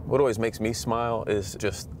 terminals. What always makes me smile is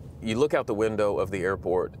just, you look out the window of the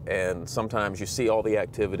airport, and sometimes you see all the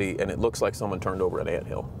activity, and it looks like someone turned over an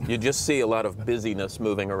anthill. You just see a lot of busyness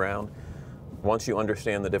moving around. Once you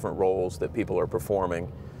understand the different roles that people are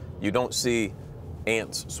performing, you don't see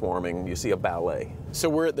ants swarming, you see a ballet. So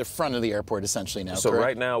we're at the front of the airport essentially now, So correct?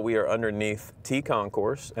 right now we are underneath T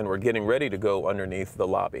concourse, and we're getting ready to go underneath the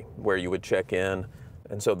lobby where you would check in.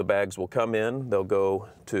 And so the bags will come in, they'll go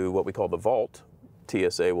to what we call the vault.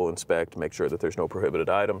 TSA will inspect, make sure that there's no prohibited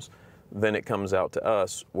items. Then it comes out to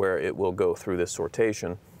us where it will go through this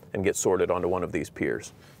sortation and get sorted onto one of these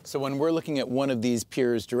piers. So when we're looking at one of these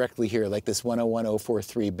piers directly here, like this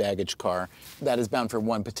 101043 baggage car, that is bound for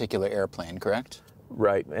one particular airplane, correct?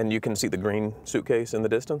 Right, and you can see the green suitcase in the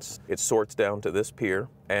distance. It sorts down to this pier,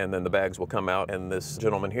 and then the bags will come out, and this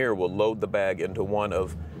gentleman here will load the bag into one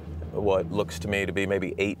of what looks to me to be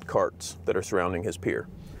maybe 8 carts that are surrounding his pier.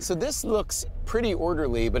 So this looks pretty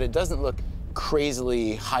orderly, but it doesn't look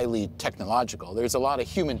crazily highly technological. There's a lot of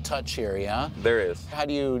human touch here, yeah? There is. How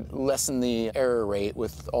do you lessen the error rate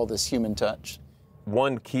with all this human touch?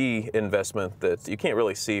 One key investment that you can't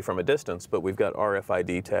really see from a distance, but we've got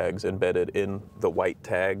RFID tags embedded in the white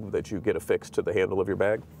tag that you get affixed to the handle of your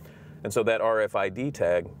bag. And so that RFID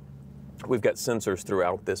tag, we've got sensors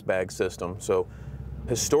throughout this bag system. So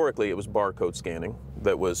historically it was barcode scanning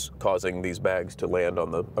that was causing these bags to land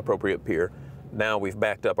on the appropriate pier. Now we've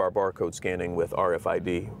backed up our barcode scanning with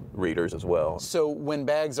RFID readers as well. So when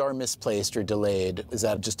bags are misplaced or delayed, is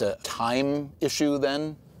that just a time issue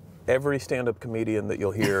then? Every stand-up comedian that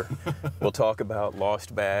you'll hear will talk about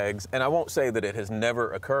lost bags. And I won't say that it has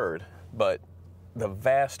never occurred, but the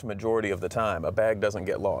vast majority of the time, a bag doesn't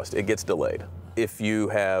get lost, it gets delayed. If you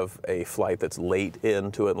have a flight that's late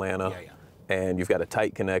into Atlanta and you've got a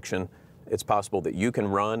tight connection, it's possible that you can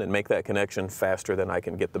run and make that connection faster than I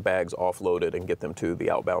can get the bags offloaded and get them to the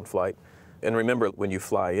outbound flight. And remember, when you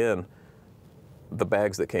fly in, the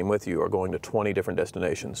bags that came with you are going to 20 different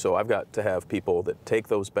destinations. So I've got to have people that take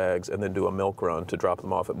those bags and then do a milk run to drop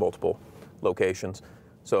them off at multiple locations.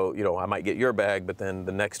 So, you know, I might get your bag, but then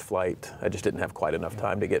the next flight, I just didn't have quite enough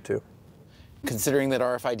time to get to. Considering that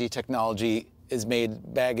RFID technology has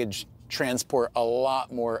made baggage transport a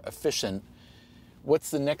lot more efficient,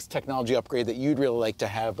 what's the next technology upgrade that you'd really like to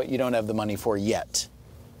have, but you don't have the money for yet?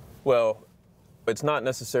 Well, it's not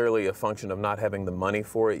necessarily a function of not having the money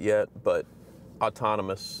for it yet, but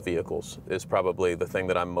autonomous vehicles is probably the thing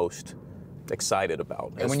that I'm most excited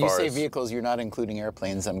about. And when you say vehicles, you're not including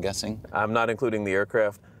airplanes, I'm guessing? I'm not including the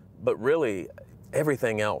aircraft, but really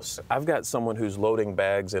everything else. I've got someone who's loading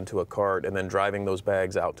bags into a cart and then driving those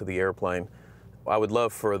bags out to the airplane. I would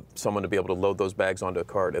love for someone to be able to load those bags onto a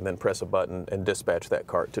cart and then press a button and dispatch that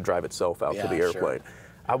cart to drive itself out to the airplane. Sure.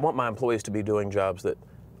 I want my employees to be doing jobs that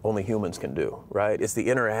only humans can do, right? It's the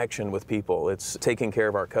interaction with people. It's taking care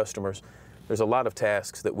of our customers. There's a lot of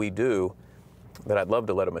tasks that we do that I'd love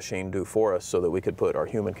to let a machine do for us so that we could put our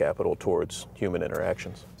human capital towards human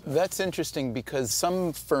interactions. That's interesting because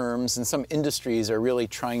some firms and some industries are really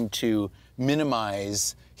trying to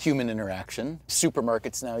minimize human interaction.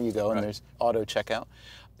 Supermarkets now you go and there's auto checkout.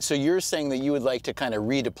 So you're saying that you would like to kind of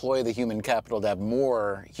redeploy the human capital to have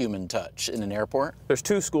more human touch in an airport? There's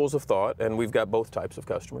two schools of thought, and we've got both types of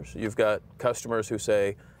customers. You've got customers who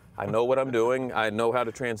say, I know what I'm doing, I know how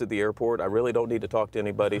to transit the airport, I really don't need to talk to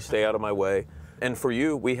anybody, stay out of my way. And for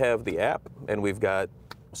you, we have the app, and we've got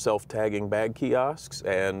self-tagging bag kiosks,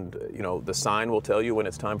 and the sign will tell you when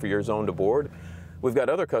it's time for your zone to board. We've got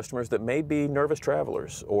other customers that may be nervous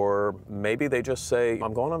travelers, or maybe they just say,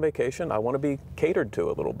 I'm going on vacation, I want to be catered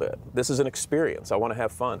to a little bit. This is an experience, I want to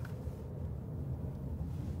have fun.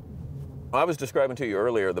 I was describing to you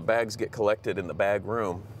earlier, the bags get collected in the bag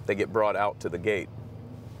room, they get brought out to the gate.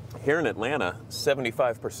 Here in Atlanta,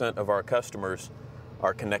 75% of our customers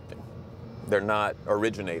are connecting. They're not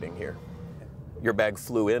originating here. Your bag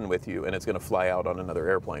flew in with you and it's going to fly out on another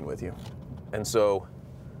airplane with you. And so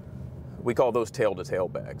we call those tail-to-tail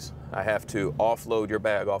bags. I have to offload your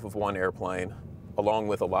bag off of one airplane along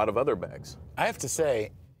with a lot of other bags. I have to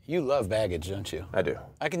say, you love baggage, don't you? I do.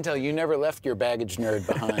 I can tell you never left your baggage nerd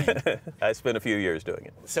behind. I spent a few years doing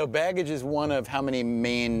it. So baggage is one of how many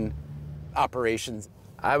main operations?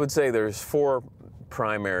 I would say there's 4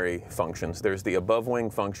 primary functions. There's the above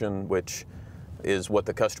wing function, which is what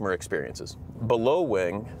the customer experiences. Below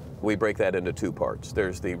wing, we break that into 2 parts.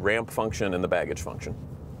 There's the ramp function and the baggage function.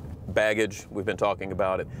 Baggage, we've been talking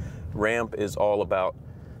about it. Ramp is all about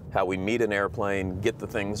how we meet an airplane, get the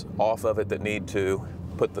things off of it that need to,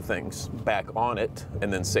 put the things back on it,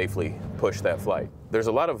 and then safely push that flight. There's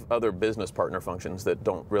a lot of other business partner functions that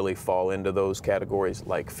don't really fall into those categories,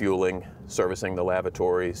 like fueling, servicing the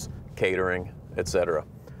lavatories, catering, etc.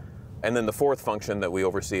 And then the 4th function that we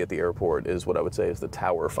oversee at the airport is what I would say is the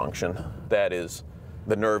tower function. That is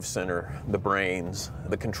the nerve center, the brains,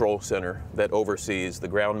 the control center that oversees the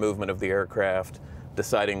ground movement of the aircraft,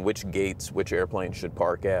 deciding which gates which airplane should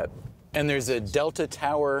park at. And there's a Delta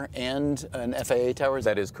tower and an FAA tower?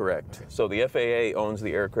 That is correct. So the FAA owns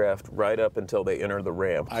the aircraft right up until they enter the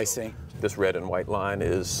ramp. I see. This red and white line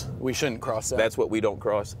is... We shouldn't cross that. That's what we don't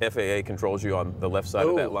cross. FAA controls you on the left side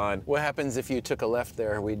of that line. What happens if you took a left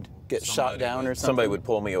there? We'd get shot down or something? Somebody would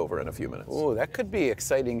pull me over in a few minutes. Oh, that could be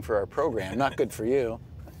exciting for our program. Not good for you.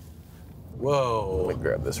 Whoa. Let me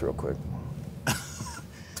grab this real quick.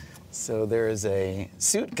 So there is a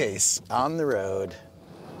suitcase on the road.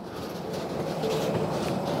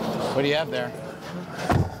 What do you have there?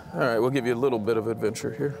 All right, we'll give you a little bit of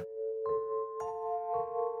adventure here.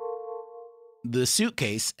 The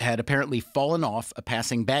suitcase had apparently fallen off a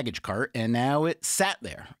passing baggage cart, and now it sat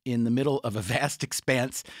there in the middle of a vast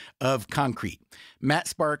expanse of concrete. Matt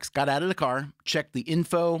Sparks got out of the car, checked the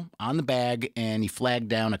info on the bag, and he flagged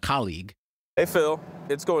down a colleague. Hey, Phil,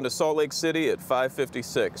 it's going to Salt Lake City at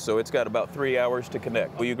 5:56, so it's got about 3 hours to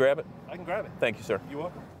connect. Will you grab it? I can grab it. Thank you, sir. You're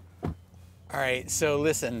welcome. All right, so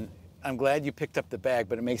listen, I'm glad you picked up the bag,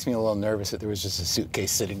 but it makes me a little nervous that there was just a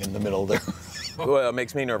suitcase sitting in the middle there. Well, it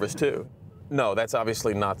makes me nervous, too. No, that's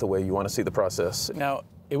obviously not the way you want to see the process. Now,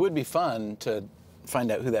 it would be fun to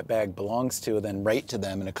find out who that bag belongs to and then write to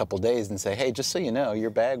them in a couple days and say, hey, just so you know, your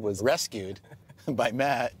bag was rescued by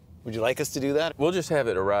Matt. Would you like us to do that? We'll just have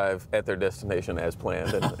it arrive at their destination as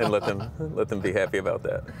planned and let them be happy about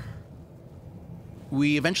that.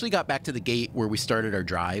 We eventually got back to the gate where we started our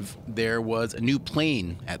drive. There was a new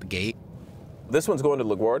plane at the gate. This one's going to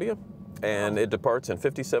LaGuardia, and it departs in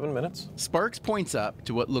 57 minutes. Sparks points up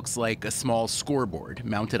to what looks like a small scoreboard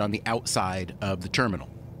mounted on the outside of the terminal.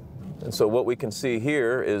 And so what we can see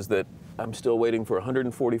here is that I'm still waiting for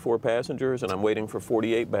 144 passengers, and I'm waiting for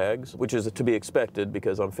 48 bags, which is to be expected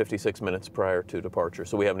because I'm 56 minutes prior to departure,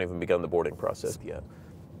 so we haven't even begun the boarding process yet.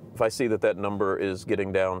 If I see that that number is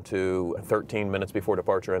getting down to 13 minutes before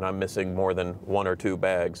departure and I'm missing more than 1 or 2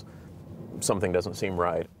 bags, something doesn't seem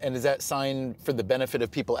right. And is that sign for the benefit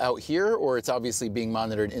of people out here, or it's obviously being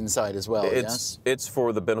monitored inside as well? It's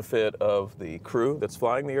for the benefit of the crew that's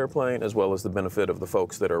flying the airplane, as well as the benefit of the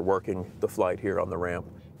folks that are working the flight here on the ramp.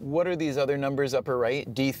 What are these other numbers upper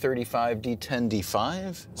right? D35, D10,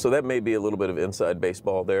 D5? So that may be a little bit of inside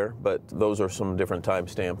baseball there, but those are some different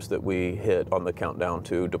timestamps that we hit on the countdown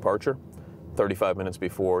to departure. 35 minutes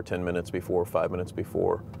before, 10 minutes before, 5 minutes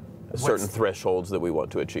before. Certain thresholds that we want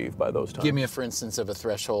to achieve by those times. Give me a for instance of a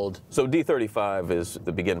threshold. So D35 is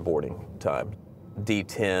the begin boarding time.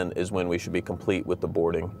 D10 is when we should be complete with the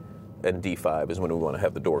boarding, and D5 is when we want to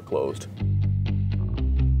have the door closed.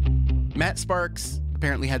 Matt Sparks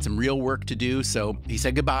apparently had some real work to do, so he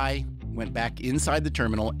said goodbye, went back inside the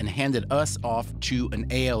terminal, and handed us off to an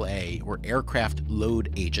ALA, or aircraft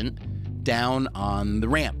load agent, down on the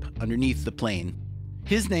ramp underneath the plane.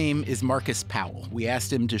 His name is Marcus Powell. We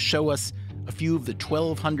asked him to show us a few of the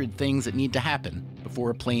 1,200 things that need to happen before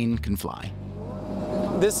a plane can fly.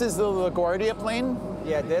 This is the LaGuardia plane?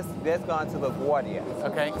 Yeah, this gone to LaGuardia.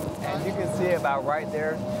 Okay. And you can see about right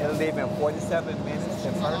there, it'll leave in 47 minutes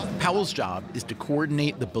at first. Powell's job is to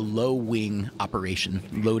coordinate the below-wing operation,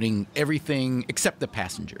 loading everything except the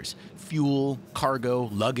passengers. Fuel, cargo,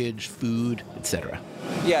 luggage, food, etc.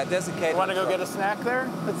 Yeah, designated. Want to go get a snack there?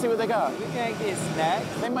 Let's see what they got. We can't get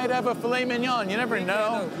snacks. They might have a filet mignon. You never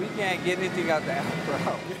know. We can't get anything out the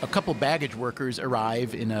aircraft. A couple baggage workers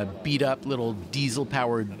arrive in a beat-up little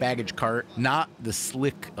diesel-powered baggage cart, not the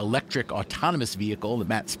slick electric autonomous vehicle that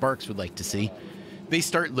Matt Sparks would like to see. They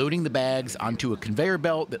start loading the bags onto a conveyor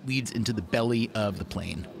belt that leads into the belly of the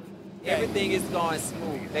plane. Everything is going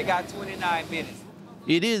smooth. They got 29 minutes.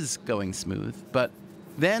 It is going smooth, but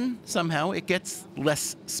then somehow it gets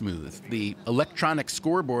less smooth. The electronic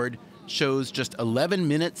scoreboard shows just 11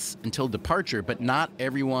 minutes until departure, but not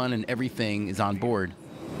everyone and everything is on board.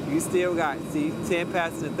 You still got, 10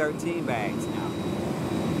 passengers and 13 bags now.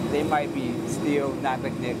 They might be still not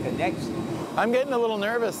making their connection. I'm getting a little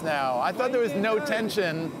nervous now. I thought there was no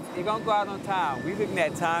tension. You're going to go out on time. We're looking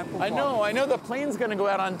at time performance. I know the plane's going to go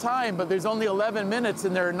out on time, but there's only 11 minutes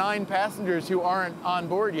and there are 9 passengers who aren't on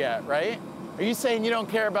board yet, right? Are you saying you don't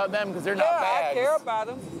care about them because they're not bags? I care about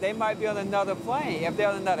them. They might be on another plane. If they're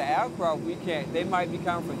on another aircraft, we can't. They might be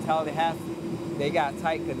coming from Tallahassee. They got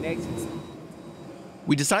tight connections.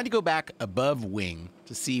 We decide to go back above wing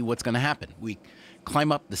to see what's going to happen. We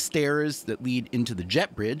climb up the stairs that lead into the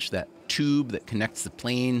jet bridge, that tube that connects the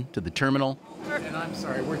plane to the terminal. And I'm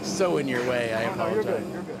sorry, we're so in your way. I apologize.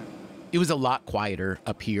 You're good. It was a lot quieter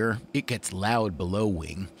up here. It gets loud below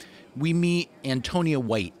wing. We meet Antonia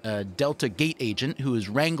White, a Delta gate agent who is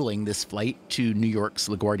wrangling this flight to New York's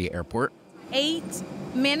LaGuardia Airport. 8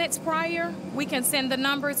 minutes prior, we can send the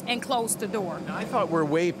numbers and close the door. Now, I thought we're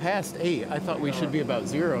way past 8. I thought we should be about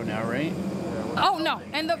 0 now, right? Oh, no,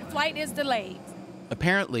 and the flight is delayed.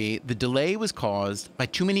 Apparently, the delay was caused by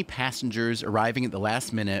too many passengers arriving at the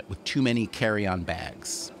last minute with too many carry-on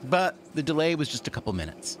bags. But the delay was just a couple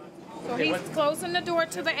minutes. So he's closing the door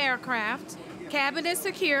to the aircraft. Cabin is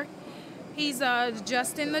secure. He's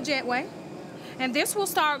adjusting the jetway. And this will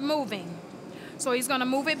start moving. So he's going to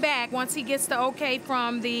move it back once he gets the okay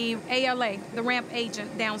from the ALA, the ramp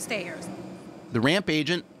agent downstairs. The ramp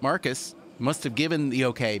agent, Marcus, must have given the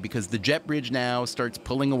okay because the jet bridge now starts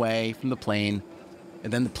pulling away from the plane,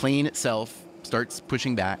 and then the plane itself starts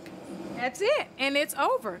pushing back. That's it, and it's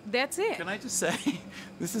over. That's it. Can I just say,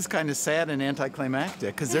 this is kind of sad and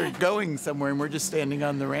anticlimactic because they're going somewhere and we're just standing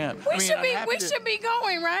on the ramp. We should be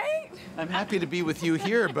going, right? I'm happy to be with you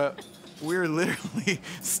here, but we're literally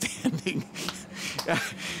standing.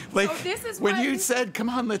 This is when you said, come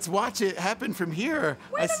on, let's watch it happen from here.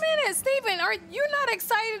 Wait a minute, Stephen, are you not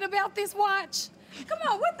excited about this watch? Come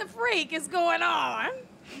on, what the freak is going on?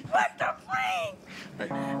 What the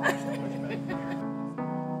freak?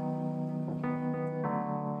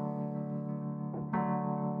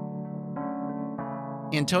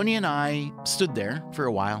 Antonia and I stood there for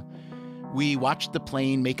a while. We watched the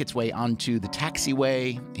plane make its way onto the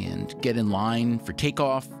taxiway and get in line for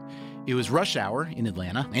takeoff. It was rush hour in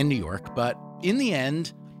Atlanta and New York, but in the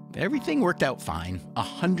end, everything worked out fine.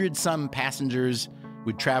 100-some passengers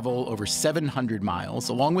would travel over 700 miles,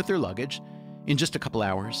 along with their luggage, in just a couple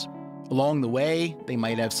hours. Along the way, they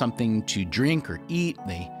might have something to drink or eat.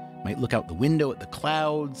 They might look out the window at the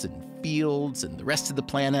clouds and fields and the rest of the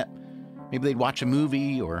planet. Maybe they'd watch a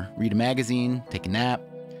movie or read a magazine, take a nap.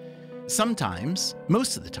 Sometimes,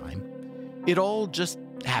 most of the time, it all just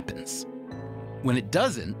happens. When it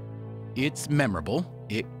doesn't, it's memorable.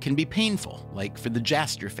 It can be painful, like for the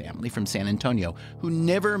Jaster family from San Antonio, who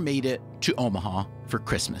never made it to Omaha for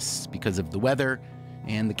Christmas because of the weather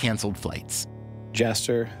and the canceled flights.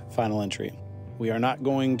 Jaster, final entry. We are not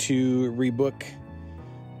going to rebook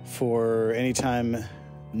for any time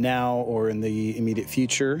now or in the immediate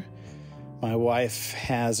future. My wife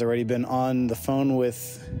has already been on the phone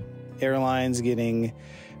with airlines getting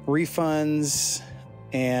refunds,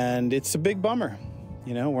 and it's a big bummer.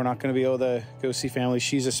 You know, we're not going to be able to go see family.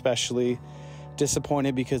 She's especially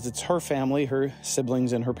disappointed because it's her family, her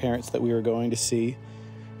siblings and her parents that we were going to see.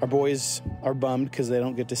 Our boys are bummed because they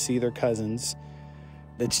don't get to see their cousins.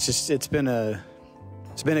 It's been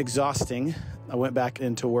exhausting. I went back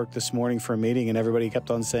into work this morning for a meeting and everybody kept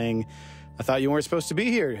on saying, I thought you weren't supposed to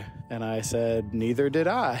be here. And I said, neither did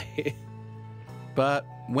I. But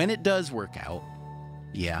when it does work out,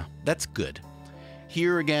 yeah, that's good.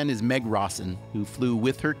 Here again is Meg Rawson, who flew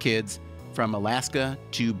with her kids from Alaska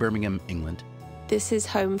to Birmingham, England. This is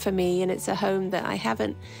home for me, and it's a home that I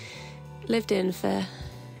haven't lived in for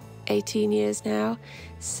 18 years now.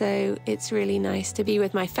 So it's really nice to be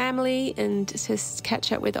with my family and to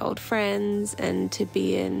catch up with old friends and to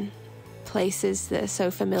be in places that are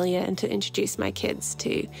so familiar and to introduce my kids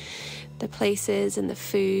to the places and the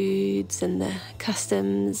foods and the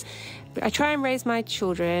customs. I try and raise my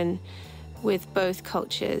children with both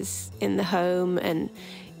cultures in the home and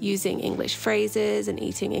using English phrases and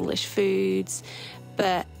eating English foods.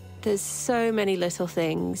 But there's so many little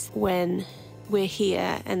things when we're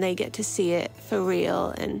here and they get to see it for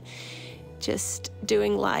real, and just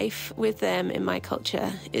doing life with them in my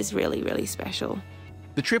culture is really, really special.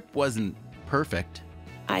 The trip wasn't perfect.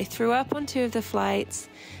 I threw up on 2 of the flights,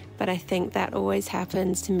 but I think that always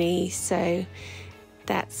happens to me, so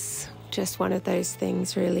that's just one of those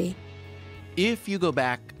things, really. If you go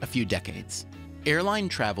back a few decades, airline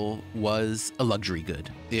travel was a luxury good.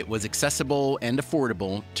 It was accessible and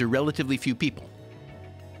affordable to relatively few people.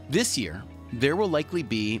 This year, there will likely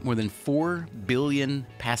be more than 4 billion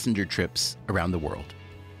passenger trips around the world.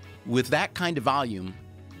 With that kind of volume,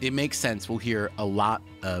 it makes sense we'll hear a lot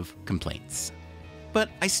of complaints. But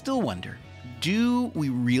I still wonder, do we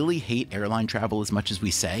really hate airline travel as much as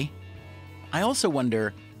we say? I also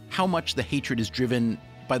wonder how much the hatred is driven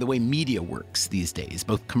by the way media works these days,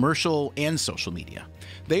 both commercial and social media.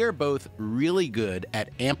 They are both really good at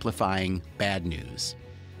amplifying bad news.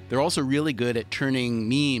 They're also really good at turning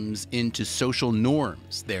memes into social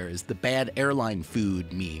norms. There's the bad airline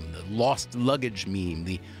food meme, the lost luggage meme,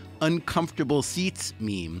 the uncomfortable seats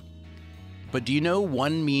meme. But do you know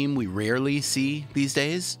one meme we rarely see these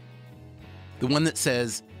days? The one that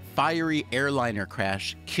says, "Fiery airliner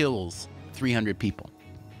crash kills 300 people."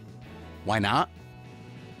 Why not?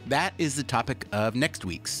 That is the topic of next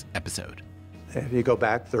week's episode. If you go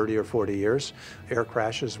back 30 or 40 years, air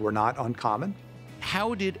crashes were not uncommon.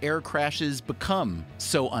 How did air crashes become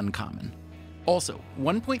so uncommon? Also,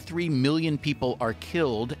 1.3 million people are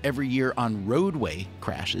killed every year on roadway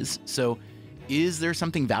crashes. So is there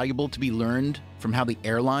something valuable to be learned from how the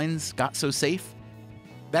airlines got so safe?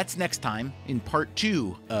 That's next time in part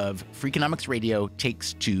 2 of Freakonomics Radio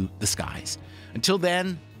Takes to the Skies. Until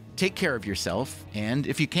then, take care of yourself, and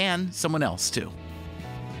if you can, someone else too.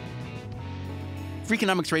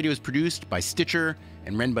 Freakonomics Radio is produced by Stitcher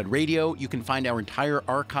and Renbud Radio. You can find our entire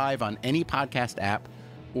archive on any podcast app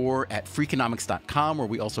or at Freakonomics.com, where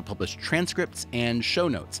we also publish transcripts and show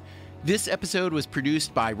notes. This episode was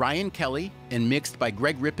produced by Ryan Kelly and mixed by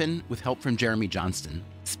Greg Rippin with help from Jeremy Johnston.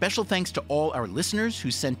 Special thanks to all our listeners who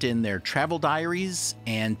sent in their travel diaries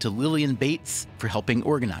and to Lillian Bates for helping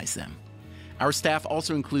organize them. Our staff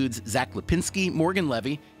also includes Zach Lipinski, Morgan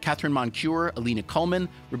Levy, Catherine Moncure, Alina Kuhlman,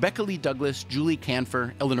 Rebecca Lee Douglas, Julie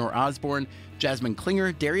Canfer, Eleanor Osborne, Jasmine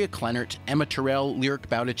Klinger, Daria Kleinert, Emma Terrell, Lyric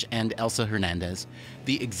Bowditch, and Elsa Hernandez.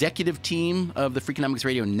 The executive team of the Freakonomics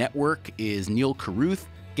Radio Network is Neil Carruth,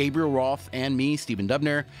 Gabriel Roth, and me, Stephen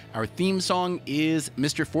Dubner. Our theme song is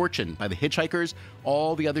Mr. Fortune by the Hitchhikers.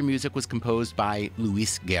 All the other music was composed by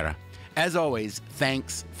Luis Guerra. As always,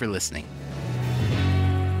 thanks for listening.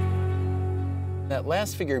 That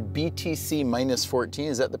last figure, BTC minus 14,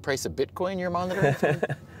 is that the price of Bitcoin you're monitoring?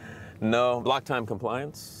 No, block time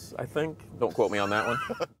compliance, I think. Don't quote me on that one.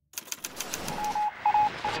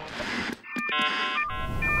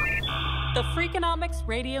 The Freakonomics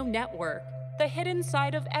Radio Network, the hidden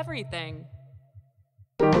side of everything.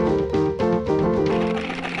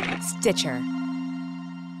 Stitcher.